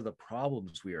what are the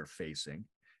problems we are facing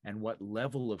and what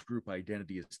level of group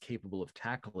identity is capable of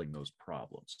tackling those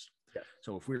problems. Yeah.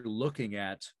 So if we're looking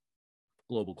at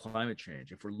global climate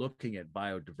change, if we're looking at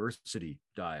biodiversity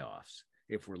die-offs,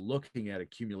 if we're looking at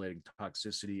accumulating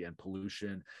toxicity and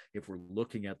pollution, if we're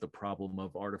looking at the problem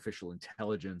of artificial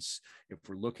intelligence, if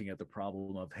we're looking at the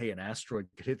problem of, hey, an asteroid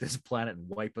could hit this planet and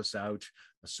wipe us out,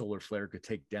 a solar flare could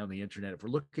take down the internet. If we're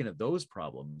looking at those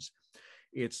problems,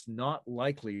 it's not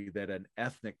likely that an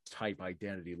ethnic type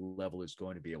identity level is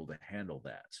going to be able to handle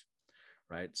that,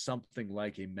 right? Something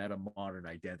like a meta-modern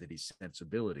identity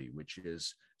sensibility, which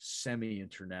is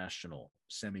semi-international,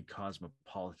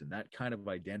 semi-cosmopolitan. That kind of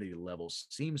identity level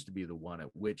seems to be the one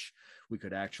at which we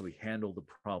could actually handle the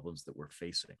problems that we're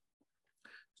facing.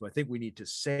 So I think we need to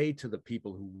say to the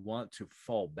people who want to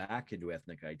fall back into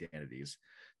ethnic identities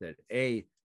that A,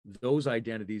 those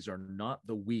identities are not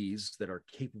the we's that are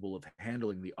capable of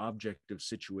handling the objective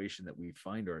situation that we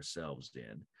find ourselves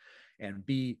in. And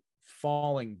B,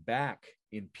 falling back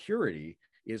in purity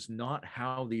is not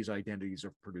how these identities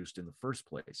are produced in the first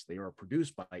place. They are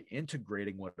produced by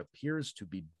integrating what appears to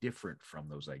be different from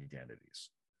those identities.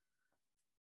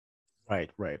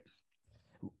 Right, right.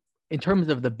 In terms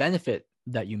of the benefit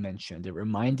that you mentioned, it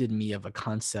reminded me of a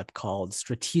concept called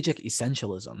strategic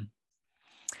essentialism.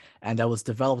 And that was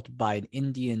developed by an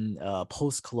Indian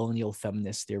post-colonial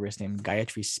feminist theorist named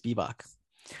Gayatri Spivak.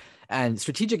 And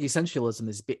strategic essentialism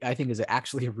is, I think, is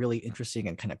actually a really interesting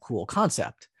and kind of cool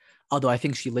concept. Although I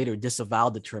think she later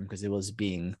disavowed the term because it was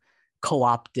being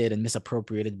co-opted and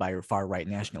misappropriated by far-right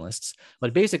nationalists.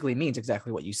 But it basically means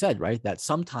exactly what you said, right? That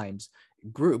sometimes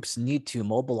groups need to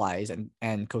mobilize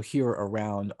and cohere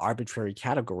around arbitrary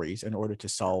categories in order to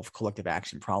solve collective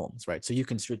action problems, right? So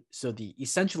the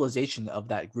essentialization of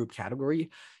that group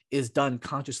category is done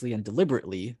consciously and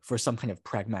deliberately for some kind of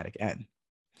pragmatic end.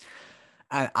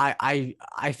 And I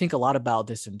think a lot about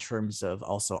this in terms of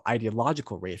also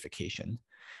ideological reification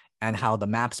and how the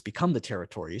maps become the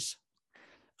territories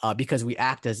because we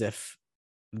act as if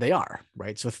they are,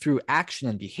 right? So through action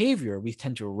and behavior, we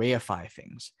tend to reify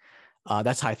things.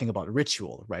 That's how I think about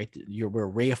ritual, right? We're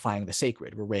reifying the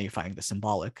sacred, we're reifying the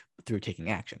symbolic through taking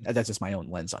action. That's just my own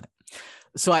lens on it.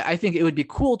 So I think it would be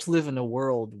cool to live in a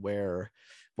world where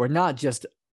we're not just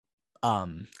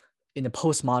in a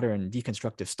postmodern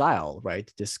deconstructive style,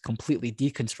 right? Just completely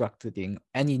deconstructing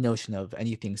any notion of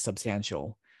anything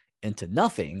substantial into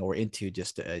nothing or into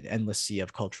just an endless sea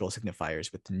of cultural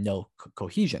signifiers with no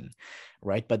cohesion,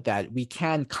 right? But that we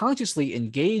can consciously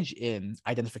engage in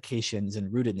identifications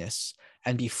and rootedness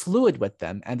and be fluid with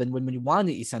them. And then when we want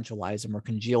to essentialize them or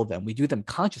congeal them, we do them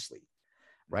consciously,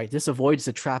 right? This avoids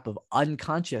the trap of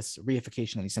unconscious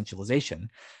reification and essentialization.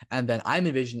 And then I'm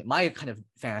envisioning my kind of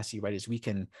fantasy, right, is we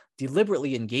can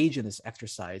deliberately engage in this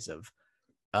exercise of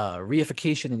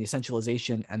reification and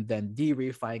essentialization, and then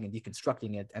de-reifying and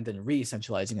deconstructing it, and then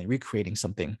re-essentializing and recreating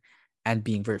something, and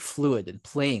being very fluid and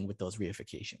playing with those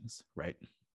reifications, right?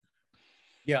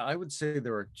 Yeah, I would say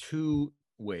there are two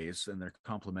ways, and they're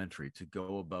complementary, to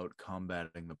go about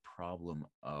combating the problem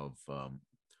of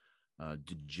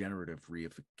degenerative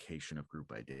reification of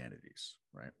group identities,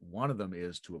 right? One of them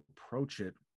is to approach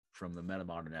it from the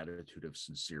meta-modern attitude of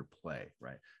sincere play,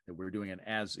 right? That we're doing an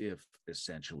as-if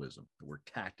essentialism, that we're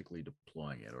tactically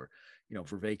deploying it. Or,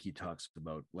 Vervaeke talks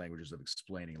about languages of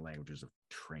explaining, languages of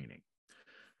training,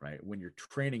 right? When you're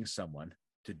training someone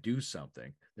to do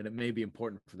something, then it may be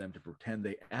important for them to pretend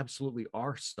they absolutely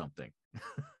are something.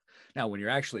 Now, when you're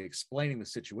actually explaining the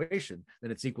situation,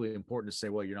 then it's equally important to say,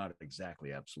 well, you're not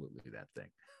exactly absolutely that thing.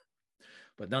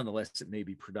 But nonetheless, it may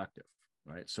be productive.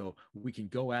 Right. So we can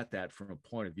go at that from a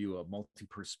point of view, a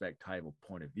multi-perspectival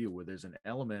point of view, where there's an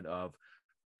element of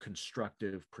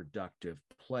constructive, productive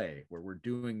play, where we're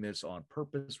doing this on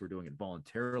purpose, we're doing it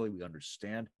voluntarily, we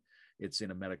understand it's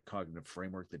in a metacognitive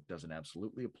framework that doesn't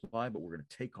absolutely apply, but we're going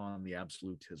to take on the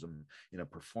absolutism in a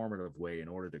performative way in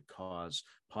order to cause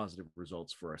positive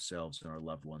results for ourselves and our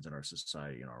loved ones and our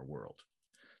society and our world.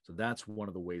 So that's one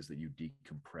of the ways that you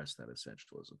decompress that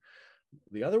essentialism.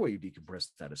 The other way you decompress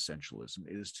that essentialism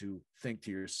is to think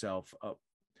to yourself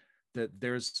that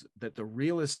the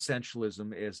real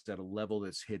essentialism is at a level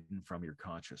that's hidden from your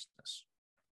consciousness,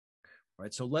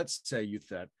 right? So let's say you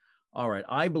thought, all right,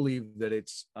 I believe that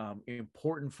it's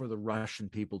important for the Russian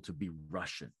people to be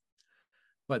Russian,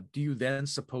 but do you then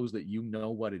suppose that you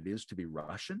know what it is to be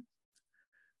Russian?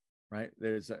 Right?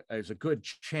 There's a good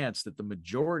chance that the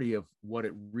majority of what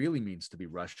it really means to be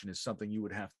Russian is something you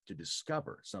would have to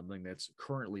discover, something that's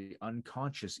currently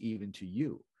unconscious even to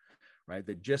you, right?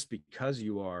 That just because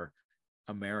you are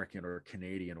American or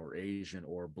Canadian or Asian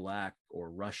or Black or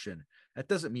Russian, that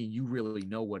doesn't mean you really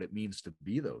know what it means to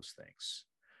be those things,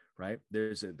 right?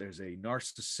 There's a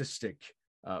narcissistic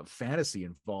fantasy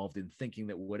involved in thinking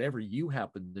that whatever you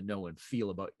happen to know and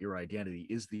feel about your identity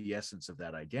is the essence of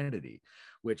that identity,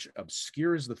 which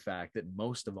obscures the fact that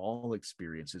most of all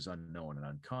experience is unknown and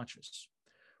unconscious,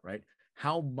 right?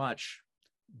 How much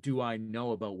do I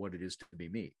know about what it is to be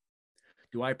me?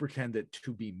 Do I pretend that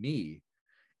to be me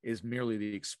is merely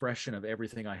the expression of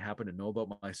everything I happen to know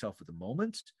about myself at the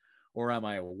moment? Or am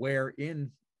I aware in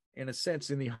in a sense,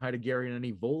 in the Heideggerian and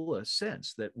Evola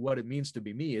sense, that what it means to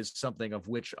be me is something of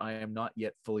which I am not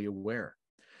yet fully aware.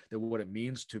 That what it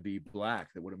means to be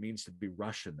Black, that what it means to be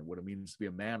Russian, that what it means to be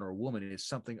a man or a woman is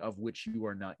something of which you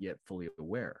are not yet fully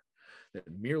aware. That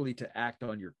merely to act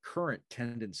on your current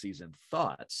tendencies and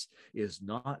thoughts is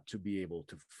not to be able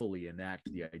to fully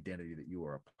enact the identity that you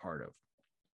are a part of.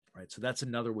 Right. So that's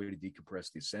another way to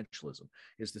decompress the essentialism,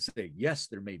 is to say, yes,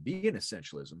 there may be an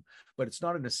essentialism, but it's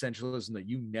not an essentialism that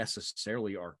you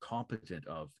necessarily are competent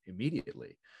of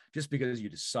immediately. Just because you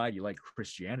decide you like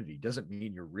Christianity doesn't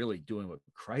mean you're really doing what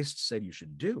Christ said you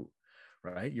should do.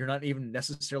 Right. You're not even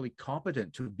necessarily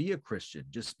competent to be a Christian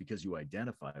just because you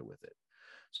identify with it.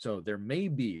 So there may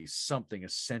be something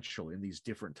essential in these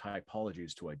different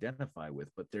typologies to identify with,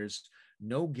 but there's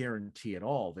no guarantee at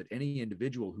all that any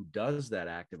individual who does that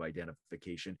active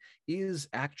identification is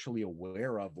actually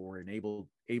aware of or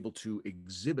able to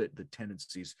exhibit the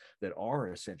tendencies that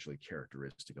are essentially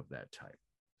characteristic of that type.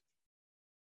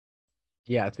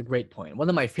 Yeah, it's a great point. One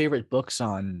of my favorite books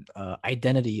on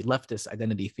leftist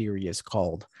identity theory is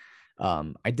called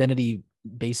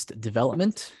Identity-Based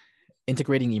Development,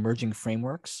 Integrating Emerging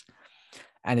Frameworks.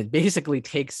 And it basically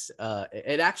takes,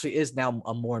 it actually is now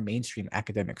a more mainstream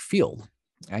academic field.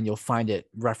 And you'll find it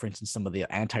referenced in some of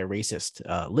the anti-racist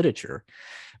literature,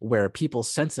 where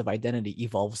people's sense of identity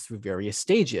evolves through various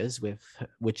stages,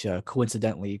 which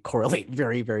coincidentally correlate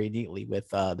very, very neatly with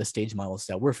the stage models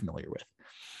that we're familiar with.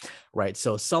 Right.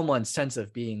 So someone's sense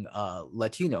of being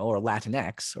Latino or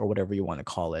Latinx or whatever you want to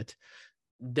call it,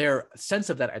 their sense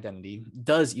of that identity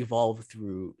does evolve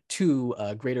through two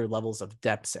greater levels of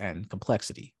depth and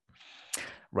complexity,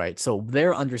 right? So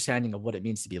their understanding of what it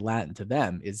means to be Latin to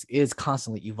them is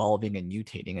constantly evolving and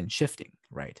mutating and shifting,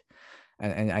 right?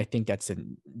 And I think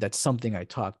that's something I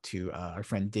talked to our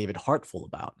friend David Hartful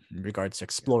about in regards to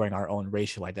exploring our own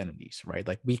racial identities, right?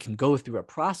 Like we can go through a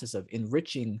process of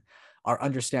enriching our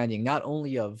understanding not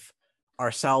only of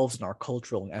ourselves and our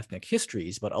cultural and ethnic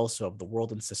histories, but also of the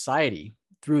world and society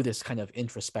through this kind of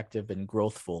introspective and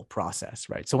growthful process,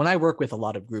 right? So when I work with a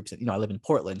lot of groups, I live in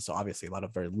Portland, so obviously a lot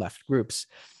of very left groups,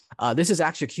 this is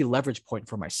actually a key leverage point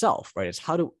for myself, right? It's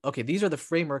these are the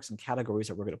frameworks and categories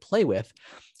that we're going to play with.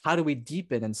 How do we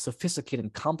deepen and sophisticate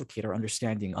and complicate our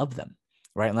understanding of them,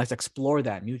 right? And let's explore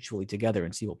that mutually together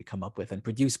and see what we come up with and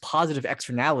produce positive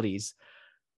externalities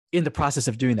in the process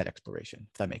of doing that exploration,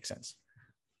 if that makes sense.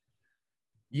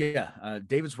 Yeah,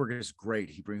 David's work is great.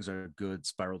 He brings a good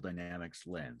spiral dynamics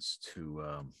lens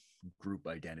to group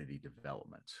identity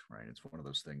development, right? It's one of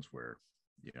those things where,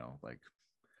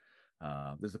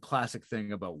 there's a classic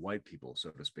thing about white people, so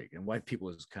to speak. And white people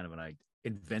is kind of an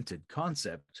invented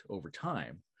concept over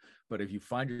time. But if you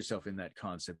find yourself in that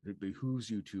concept, it behooves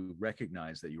you to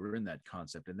recognize that you are in that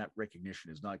concept, and that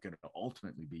recognition is not going to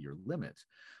ultimately be your limit.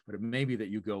 But it may be that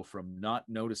you go from not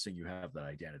noticing you have that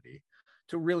identity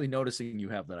to really noticing you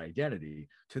have that identity,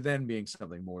 to then being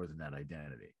something more than that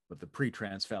identity. But the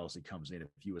pre-trans fallacy comes in if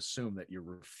you assume that your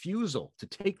refusal to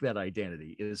take that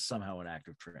identity is somehow an act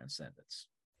of transcendence.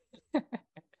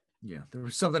 Yeah, there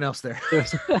was something else there.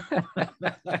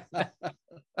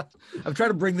 I'm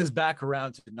trying to bring this back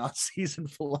around to Nazis and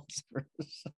philosophers.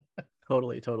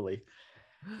 Totally.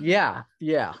 Yeah.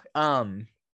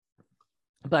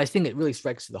 But I think it really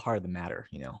strikes to the heart of the matter,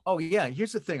 Oh yeah,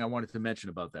 here's the thing I wanted to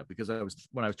mention about that, because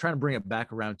when I was trying to bring it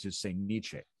back around to say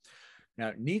Nietzsche.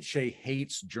 Now, Nietzsche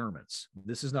hates Germans.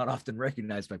 This is not often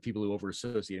recognized by people who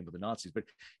over-associate him with the Nazis, but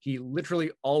he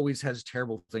literally always has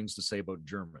terrible things to say about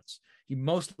Germans. He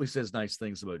mostly says nice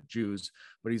things about Jews,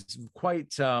 but he's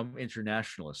quite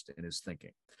internationalist in his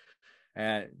thinking.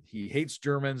 And he hates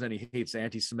Germans, and he hates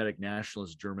anti-Semitic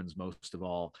nationalist Germans most of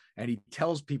all. And he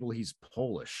tells people he's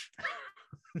Polish.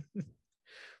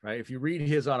 Right? If you read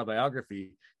his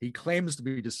autobiography, he claims to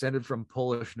be descended from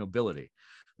Polish nobility,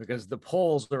 because the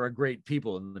Poles are a great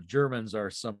people and the Germans are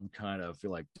some kind of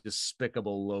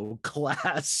despicable low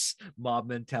class mob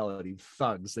mentality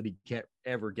thugs that he can't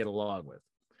ever get along with.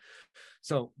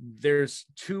 So there's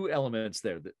two elements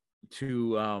there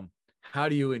to how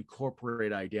do you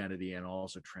incorporate identity and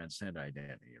also transcend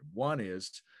identity. And one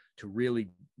is to really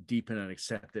deepen and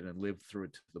accept it and live through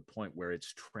it to the point where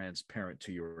it's transparent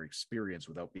to your experience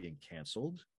without being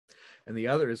canceled. And the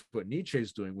other is what Nietzsche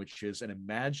is doing, which is an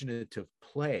imaginative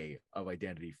play of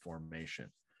identity formation,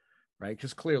 right?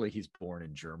 Because clearly he's born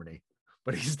in Germany,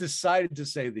 but he's decided to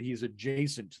say that he's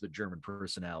adjacent to the German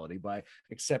personality by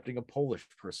accepting a Polish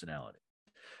personality.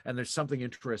 And there's something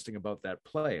interesting about that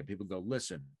play. And people go,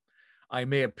 listen, I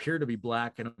may appear to be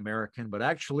Black and American, but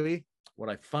actually what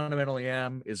I fundamentally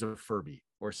am is a Furby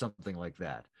or something like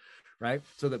that, right?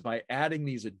 So that by adding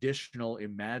these additional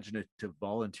imaginative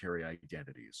voluntary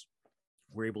identities,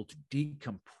 we're able to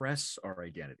decompress our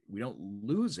identity. We don't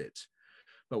lose it,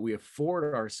 but we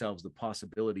afford ourselves the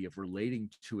possibility of relating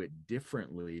to it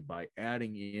differently by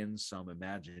adding in some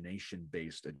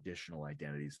imagination-based additional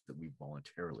identities that we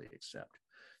voluntarily accept.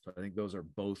 So I think those are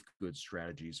both good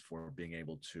strategies for being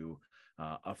able to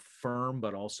affirm,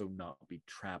 but also not be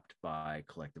trapped by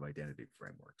collective identity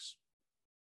frameworks.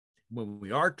 When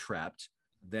we are trapped,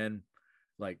 then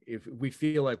like if we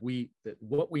feel like that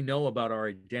what we know about our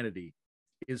identity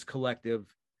is collective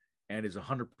and is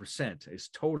 100%, is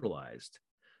totalized,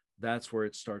 that's where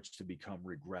it starts to become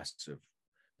regressive,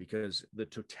 because the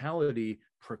totality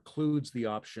precludes the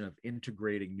option of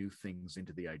integrating new things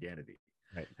into the identity.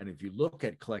 Right. And if you look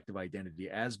at collective identity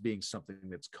as being something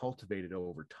that's cultivated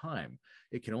over time,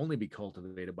 it can only be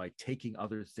cultivated by taking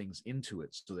other things into it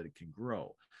so that it can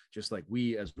grow. Just like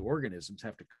we as organisms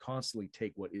have to constantly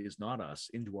take what is not us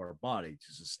into our body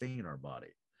to sustain our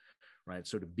body. Right.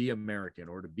 So to be American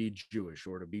or to be Jewish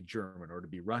or to be German or to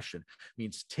be Russian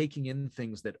means taking in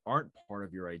things that aren't part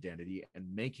of your identity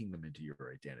and making them into your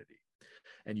identity.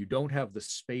 And you don't have the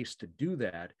space to do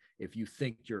that if you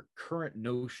think your current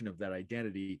notion of that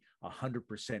identity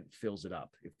 100% fills it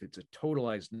up. If it's a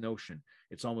totalized notion,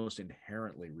 it's almost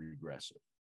inherently regressive.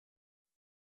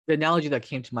 The analogy that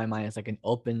came to my mind is like an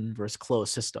open versus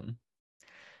closed system,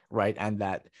 right? And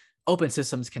that open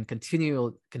systems can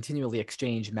continually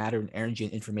exchange matter and energy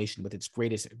and information with its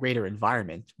greater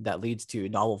environment that leads to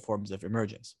novel forms of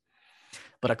emergence.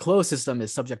 But a closed system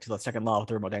is subject to the second law of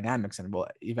thermodynamics and will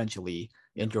eventually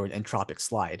endure an entropic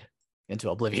slide into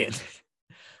oblivion.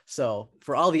 So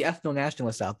for all the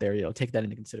ethno-nationalists out there, take that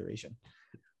into consideration.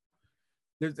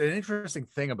 There's an interesting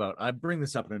thing about, I bring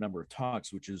this up in a number of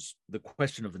talks, which is the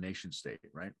question of the nation state,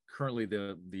 right? Currently,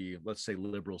 the let's say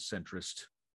liberal centrist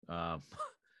a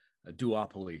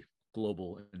duopoly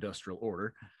global industrial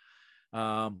order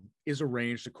is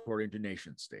arranged according to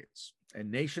nation states. And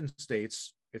nation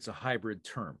states, it's a hybrid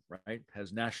term, right?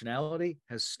 Has nationality,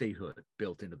 has statehood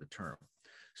built into the term.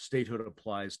 Statehood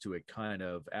applies to a kind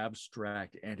of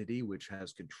abstract entity which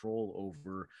has control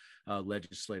over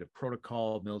legislative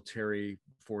protocol, military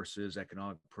forces,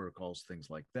 economic protocols, things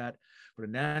like that. But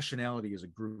a nationality is a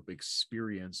group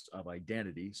experience of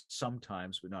identity,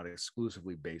 sometimes but not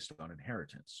exclusively based on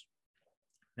inheritance.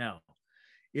 Now,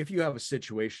 if you have a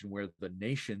situation where the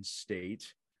nation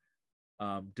state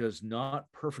does not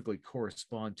perfectly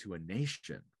correspond to a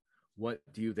nation, what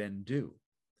do you then do?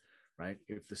 Right?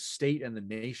 If the state and the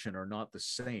nation are not the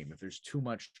same, if there's too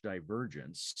much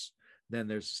divergence, then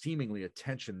there's seemingly a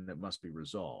tension that must be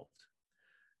resolved.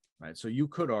 Right? So you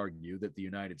could argue that the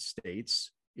United States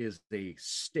is a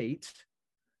state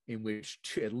in which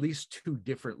at least two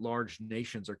different large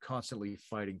nations are constantly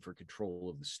fighting for control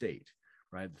of the state,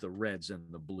 right? The reds and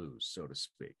the blues, so to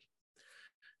speak.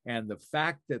 And the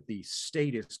fact that the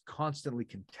state is constantly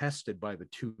contested by the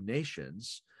two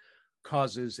nations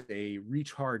causes a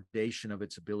retardation of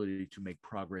its ability to make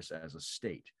progress as a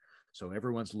state. So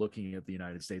everyone's looking at the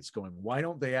United States going, why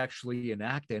don't they actually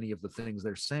enact any of the things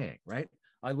they're saying, right?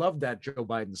 I love that Joe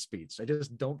Biden speech. I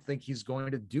just don't think he's going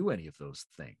to do any of those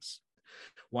things.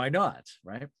 Why not,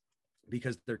 right?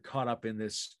 Because they're caught up in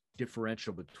this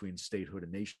differential between statehood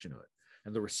and nationhood.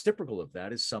 And the reciprocal of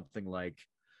that is something like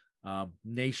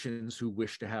nations who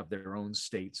wish to have their own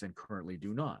states and currently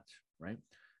do not, right?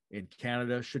 In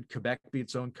Canada, should Quebec be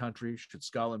its own country? Should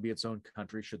Scotland be its own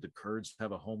country? Should the Kurds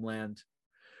have a homeland,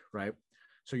 right?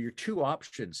 So your two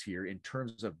options here in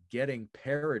terms of getting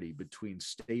parity between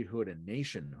statehood and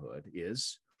nationhood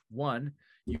is, one,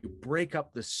 you break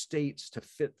up the states to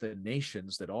fit the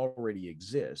nations that already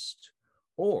exist,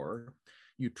 or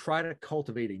you try to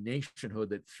cultivate a nationhood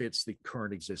that fits the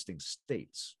current existing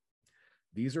states.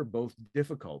 These are both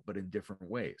difficult, but in different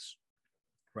ways,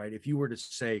 right? If you were to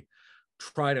say,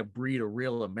 try to breed a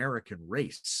real American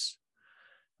race,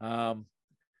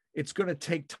 it's going to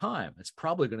take time. It's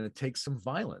probably going to take some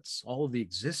violence. All of the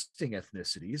existing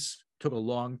ethnicities took a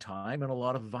long time and a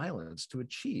lot of violence to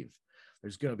achieve.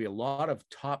 There's going to be a lot of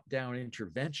top-down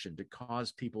intervention to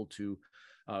cause people to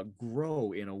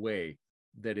grow in a way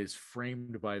that is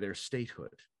framed by their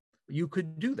statehood. You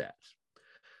could do that.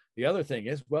 The other thing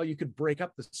is, well, you could break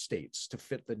up the states to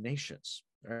fit the nations,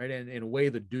 right? And in a way,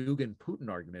 the Dugin-Putin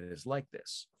argument is like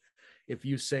this. If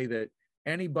you say that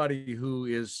anybody who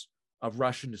is of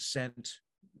Russian descent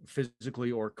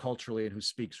physically or culturally and who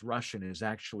speaks Russian is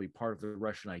actually part of the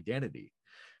Russian identity,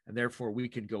 and therefore we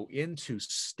can go into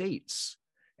states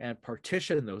and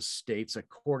partition those states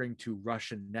according to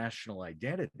Russian national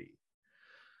identity,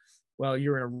 Well,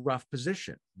 you're in a rough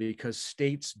position because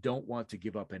states don't want to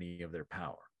give up any of their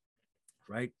power,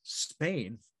 right?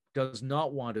 Spain does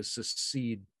not want to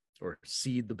secede or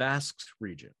cede the Basques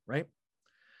region, right?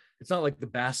 It's not like the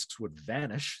Basques would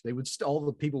vanish. They would all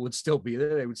the people would still be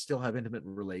there. They would still have intimate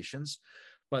relations,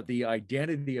 but the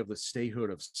identity of the statehood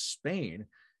of Spain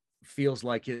feels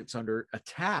like it's under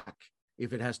attack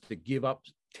if it has to give up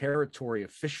territory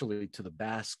officially to the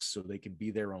Basques so they can be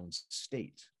their own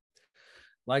state.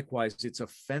 Likewise, it's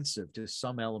offensive to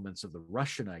some elements of the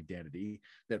Russian identity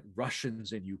that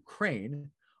Russians in Ukraine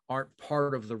aren't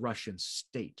part of the Russian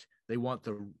state. They want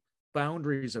the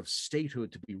boundaries of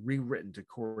statehood to be rewritten to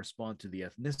correspond to the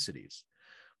ethnicities.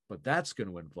 But that's going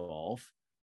to involve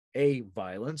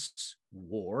violence,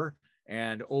 war,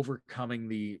 and overcoming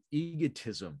the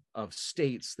egotism of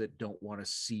states that don't want to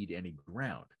cede any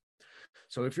ground.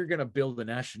 So if you're going to build a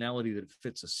nationality that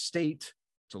fits a state,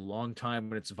 it's a long time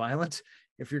when it's violent.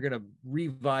 If you're going to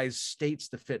revise states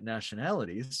to fit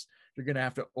nationalities, you're going to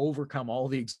have to overcome all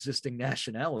the existing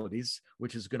nationalities,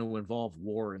 which is going to involve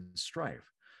war and strife.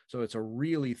 So it's a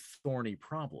really thorny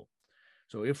problem.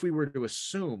 So if we were to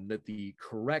assume that the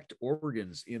correct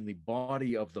organs in the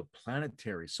body of the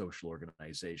planetary social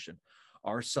organization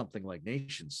are something like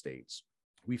nation states,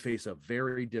 we face a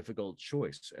very difficult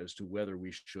choice as to whether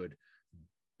we should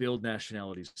build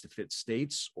nationalities to fit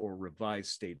states or revise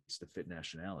states to fit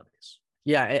nationalities.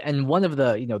 Yeah, and one of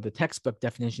the the textbook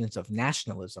definitions of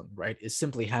nationalism, right, is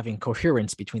simply having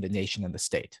coherence between the nation and the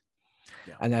state.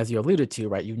 Yeah. And as you alluded to,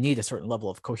 right, you need a certain level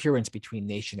of coherence between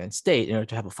nation and state in order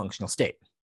to have a functional state.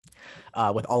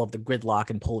 With all of the gridlock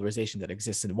and polarization that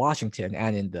exists in Washington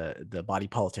and in the body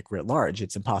politic writ large,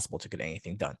 it's impossible to get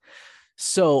anything done.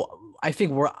 So I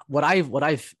think what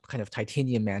I've kind of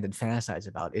titanium manned and fantasized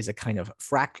about is a kind of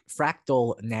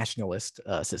fractal nationalist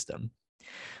system,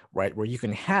 right, where you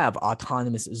can have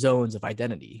autonomous zones of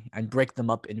identity and break them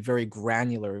up in very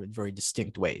granular and very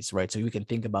distinct ways, right? So we can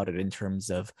think about it in terms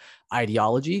of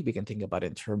ideology. We can think about it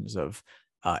in terms of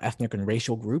ethnic and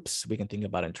racial groups. We can think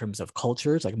about it in terms of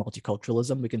cultures, like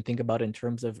multiculturalism. We can think about it in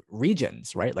terms of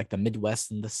regions, right? Like the Midwest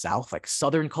and the South, like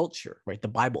Southern culture, right? The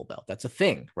Bible Belt, that's a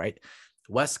thing, right?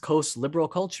 West Coast liberal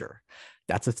culture,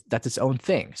 that's its own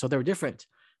thing. So there are different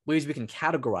ways we can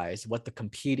categorize what the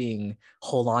competing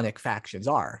holonic factions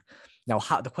are. Now,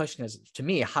 the question is, to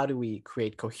me, how do we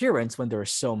create coherence when there are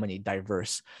so many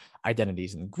diverse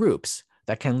identities and groups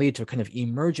that can lead to a kind of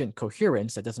emergent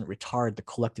coherence that doesn't retard the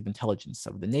collective intelligence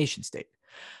of the nation state?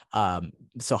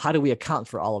 So how do we account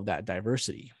for all of that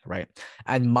diversity, right?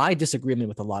 And my disagreement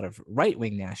with a lot of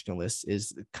right-wing nationalists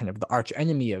is kind of the arch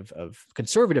enemy of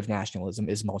conservative nationalism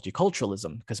is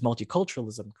multiculturalism, because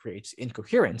multiculturalism creates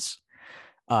incoherence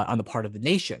on the part of the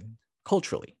nation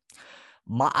culturally.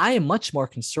 I am much more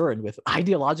concerned with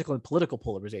ideological and political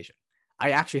polarization. I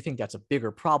actually think that's a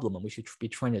bigger problem, and we should be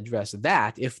trying to address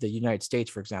that if the United States,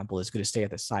 for example, is going to stay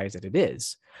at the size that it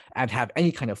is and have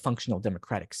any kind of functional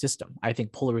democratic system. I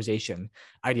think polarization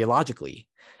ideologically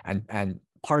and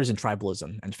partisan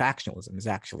tribalism and factionalism is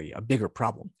actually a bigger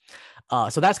problem.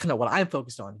 So that's kind of what I'm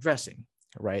focused on addressing,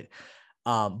 right?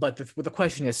 But the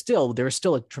question is still, there is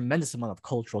still a tremendous amount of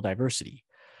cultural diversity.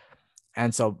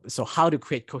 And so how to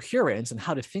create coherence and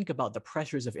how to think about the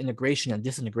pressures of integration and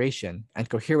disintegration and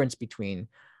coherence between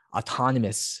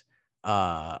autonomous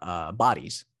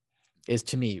bodies is,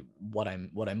 to me, what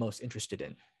I'm most interested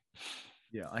in.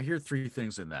 Yeah, I hear three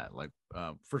things in that. Like,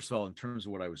 first of all, in terms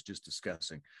of what I was just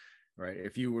discussing, right?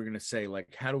 If you were going to say,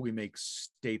 like, how do we make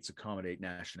states accommodate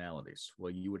nationalities?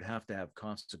 Well, you would have to have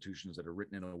constitutions that are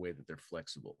written in a way that they're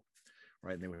flexible,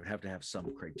 right? And they would have to have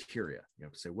some criteria. You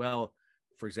have to say, well,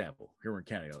 for example, here in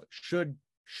Canada, should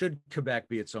Quebec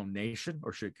be its own nation,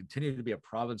 or should it continue to be a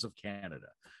province of Canada?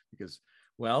 Because,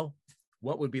 well,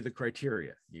 what would be the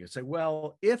criteria? You can say,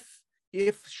 well, if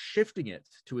shifting it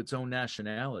to its own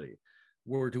nationality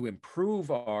were to improve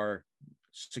our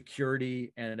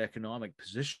security and economic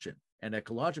position and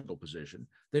ecological position,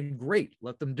 then great,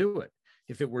 let them do it.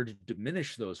 If it were to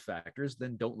diminish those factors,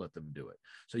 then don't let them do it.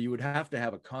 So you would have to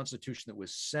have a constitution that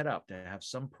was set up to have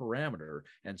some parameter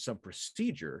and some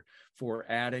procedure for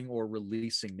adding or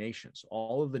releasing nations.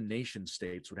 All of the nation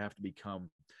states would have to become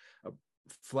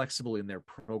flexible in their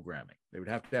programming. They would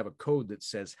have to have a code that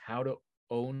says how to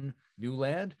own new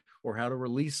land or how to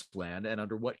release land and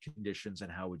under what conditions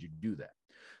and how would you do that.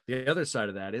 The other side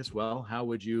of that is, well, how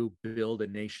would you build a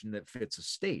nation that fits a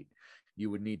state? You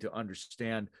would need to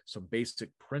understand some basic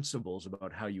principles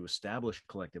about how you establish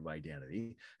collective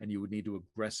identity, and you would need to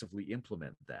aggressively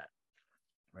implement that.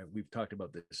 Right? We've talked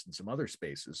about this in some other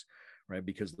spaces, right?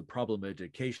 Because the problem of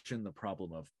education, the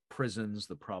problem of prisons,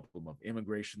 the problem of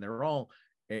immigration, they're all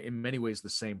in many ways the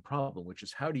same problem, which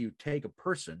is how do you take a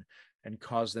person and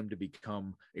cause them to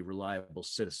become a reliable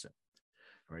citizen?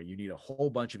 Right? You need a whole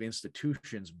bunch of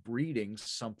institutions breeding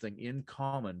something in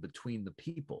common between the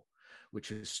people, which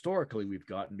historically we've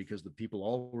gotten because the people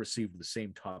all received the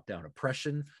same top-down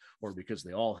oppression, or because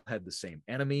they all had the same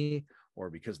enemy, or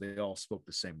because they all spoke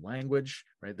the same language,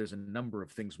 right? There's a number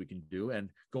of things we can do. And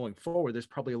going forward, there's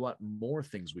probably a lot more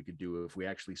things we could do if we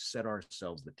actually set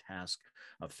ourselves the task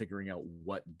of figuring out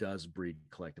what does breed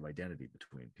collective identity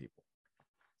between people.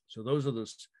 So those are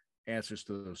those answers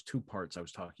to those two parts I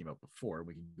was talking about before.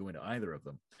 We can go into either of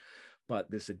them.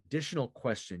 But this additional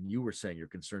question you were saying you're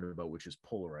concerned about, which is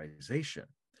polarization,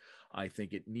 I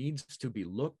think it needs to be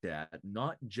looked at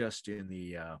not just in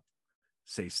the,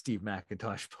 say, Steve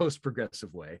McIntosh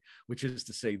post-progressive way, which is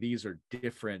to say these are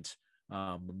different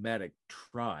mimetic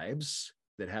tribes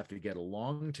that have to get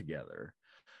along together,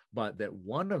 but that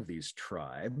one of these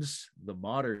tribes, the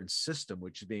modern system,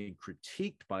 which is being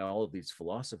critiqued by all of these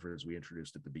philosophers we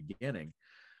introduced at the beginning,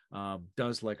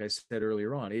 does, like I said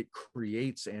earlier on, it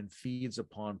creates and feeds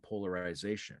upon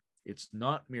polarization. It's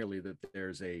not merely that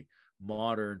there's a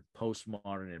modern,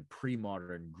 postmodern, and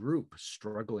pre-modern group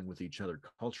struggling with each other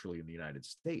culturally in the United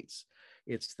States.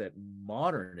 It's that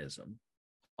modernism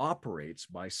operates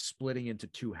by splitting into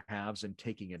two halves and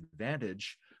taking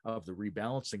advantage of the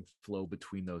rebalancing flow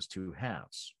between those two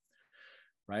halves.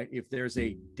 Right? If there's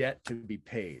a debt to be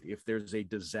paid, if there's a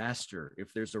disaster,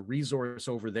 if there's a resource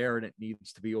over there and it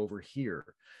needs to be over here,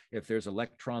 if there's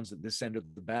electrons at this end of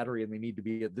the battery and they need to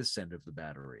be at this end of the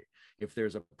battery, if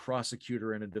there's a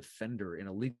prosecutor and a defender in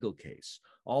a legal case,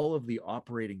 all of the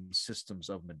operating systems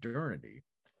of modernity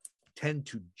tend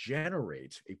to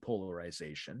generate a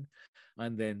polarization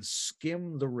and then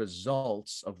skim the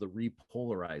results of the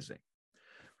repolarizing.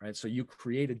 Right? So you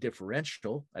create a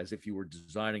differential as if you were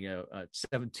designing a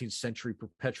 17th century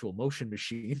perpetual motion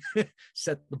machine,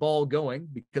 set the ball going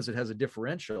because it has a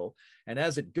differential. And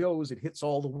as it goes, it hits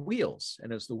all the wheels.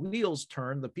 And as the wheels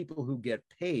turn, the people who get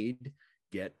paid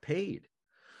get paid.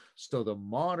 So the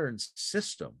modern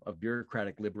system of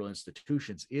bureaucratic liberal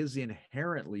institutions is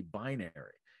inherently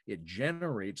binary. It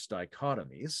generates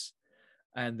dichotomies.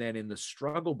 And then in the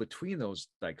struggle between those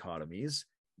dichotomies,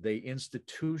 they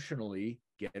institutionally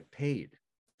get paid.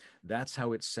 That's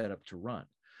how it's set up to run.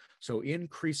 So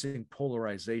increasing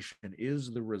polarization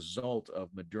is the result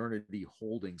of modernity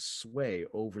holding sway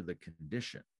over the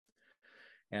condition.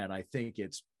 And I think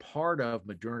it's part of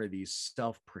modernity's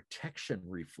self-protection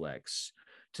reflex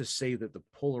to say that the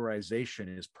polarization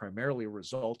is primarily a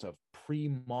result of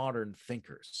pre-modern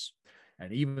thinkers.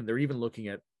 And they're even looking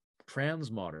at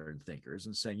transmodern thinkers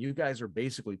and saying, you guys are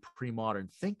basically pre-modern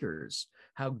thinkers.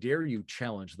 How dare you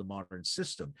challenge the modern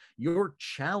system? Your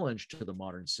challenge to the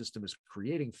modern system is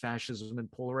creating fascism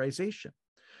and polarization.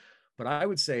 But I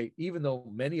would say, even though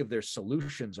many of their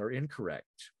solutions are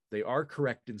incorrect, they are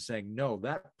correct in saying, no,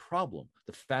 that problem,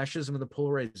 the fascism and the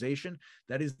polarization,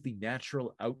 that is the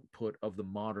natural output of the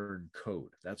modern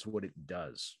code. That's what it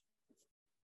does.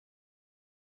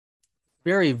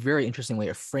 Very, very interesting way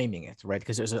of framing it, right?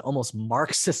 Because there's an almost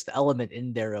Marxist element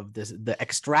in there of this, the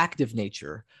extractive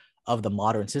nature of the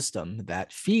modern system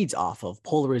that feeds off of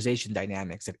polarization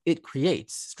dynamics that it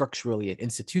creates structurally and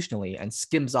institutionally and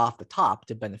skims off the top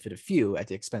to benefit a few at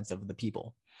the expense of the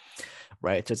people,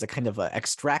 right? So it's a kind of an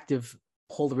extractive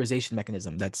polarization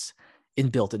mechanism that's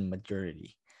inbuilt in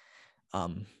modernity.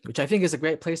 Which I think is a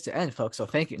great place to end, folks. So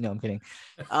thank you. No, I'm kidding.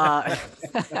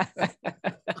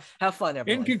 Have fun,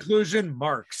 everyone. In conclusion,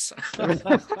 Marx.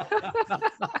 that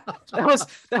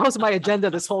was my agenda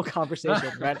this whole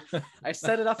conversation, right? I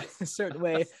set it up in a certain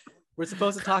way. We're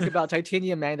supposed to talk about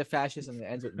titanium anti-fascism and it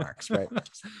ends with Marx, right?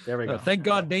 There we go. Thank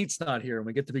God Nate's not here and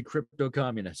we get to be crypto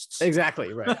communists.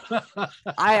 Exactly, right.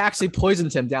 I actually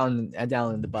poisoned him down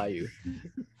in the bayou.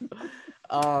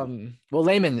 Well,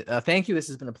 Layman, thank you. This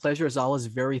has been a pleasure as always.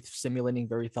 Very stimulating,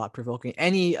 very thought-provoking.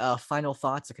 Any final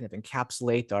thoughts that kind of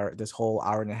encapsulate this whole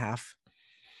hour and a half?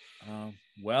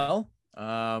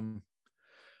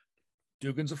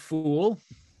 Dugin's a fool.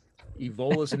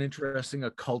 Evola is an interesting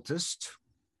occultist.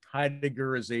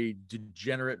 Heidegger is a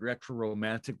degenerate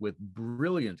retro-romantic with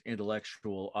brilliant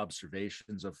intellectual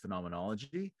observations of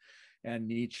phenomenology. And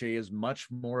Nietzsche is much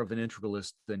more of an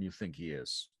integralist than you think he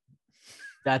is.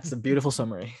 That's a beautiful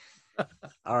summary.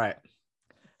 All right.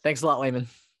 Thanks a lot, Layman.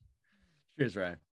 Cheers, Ryan.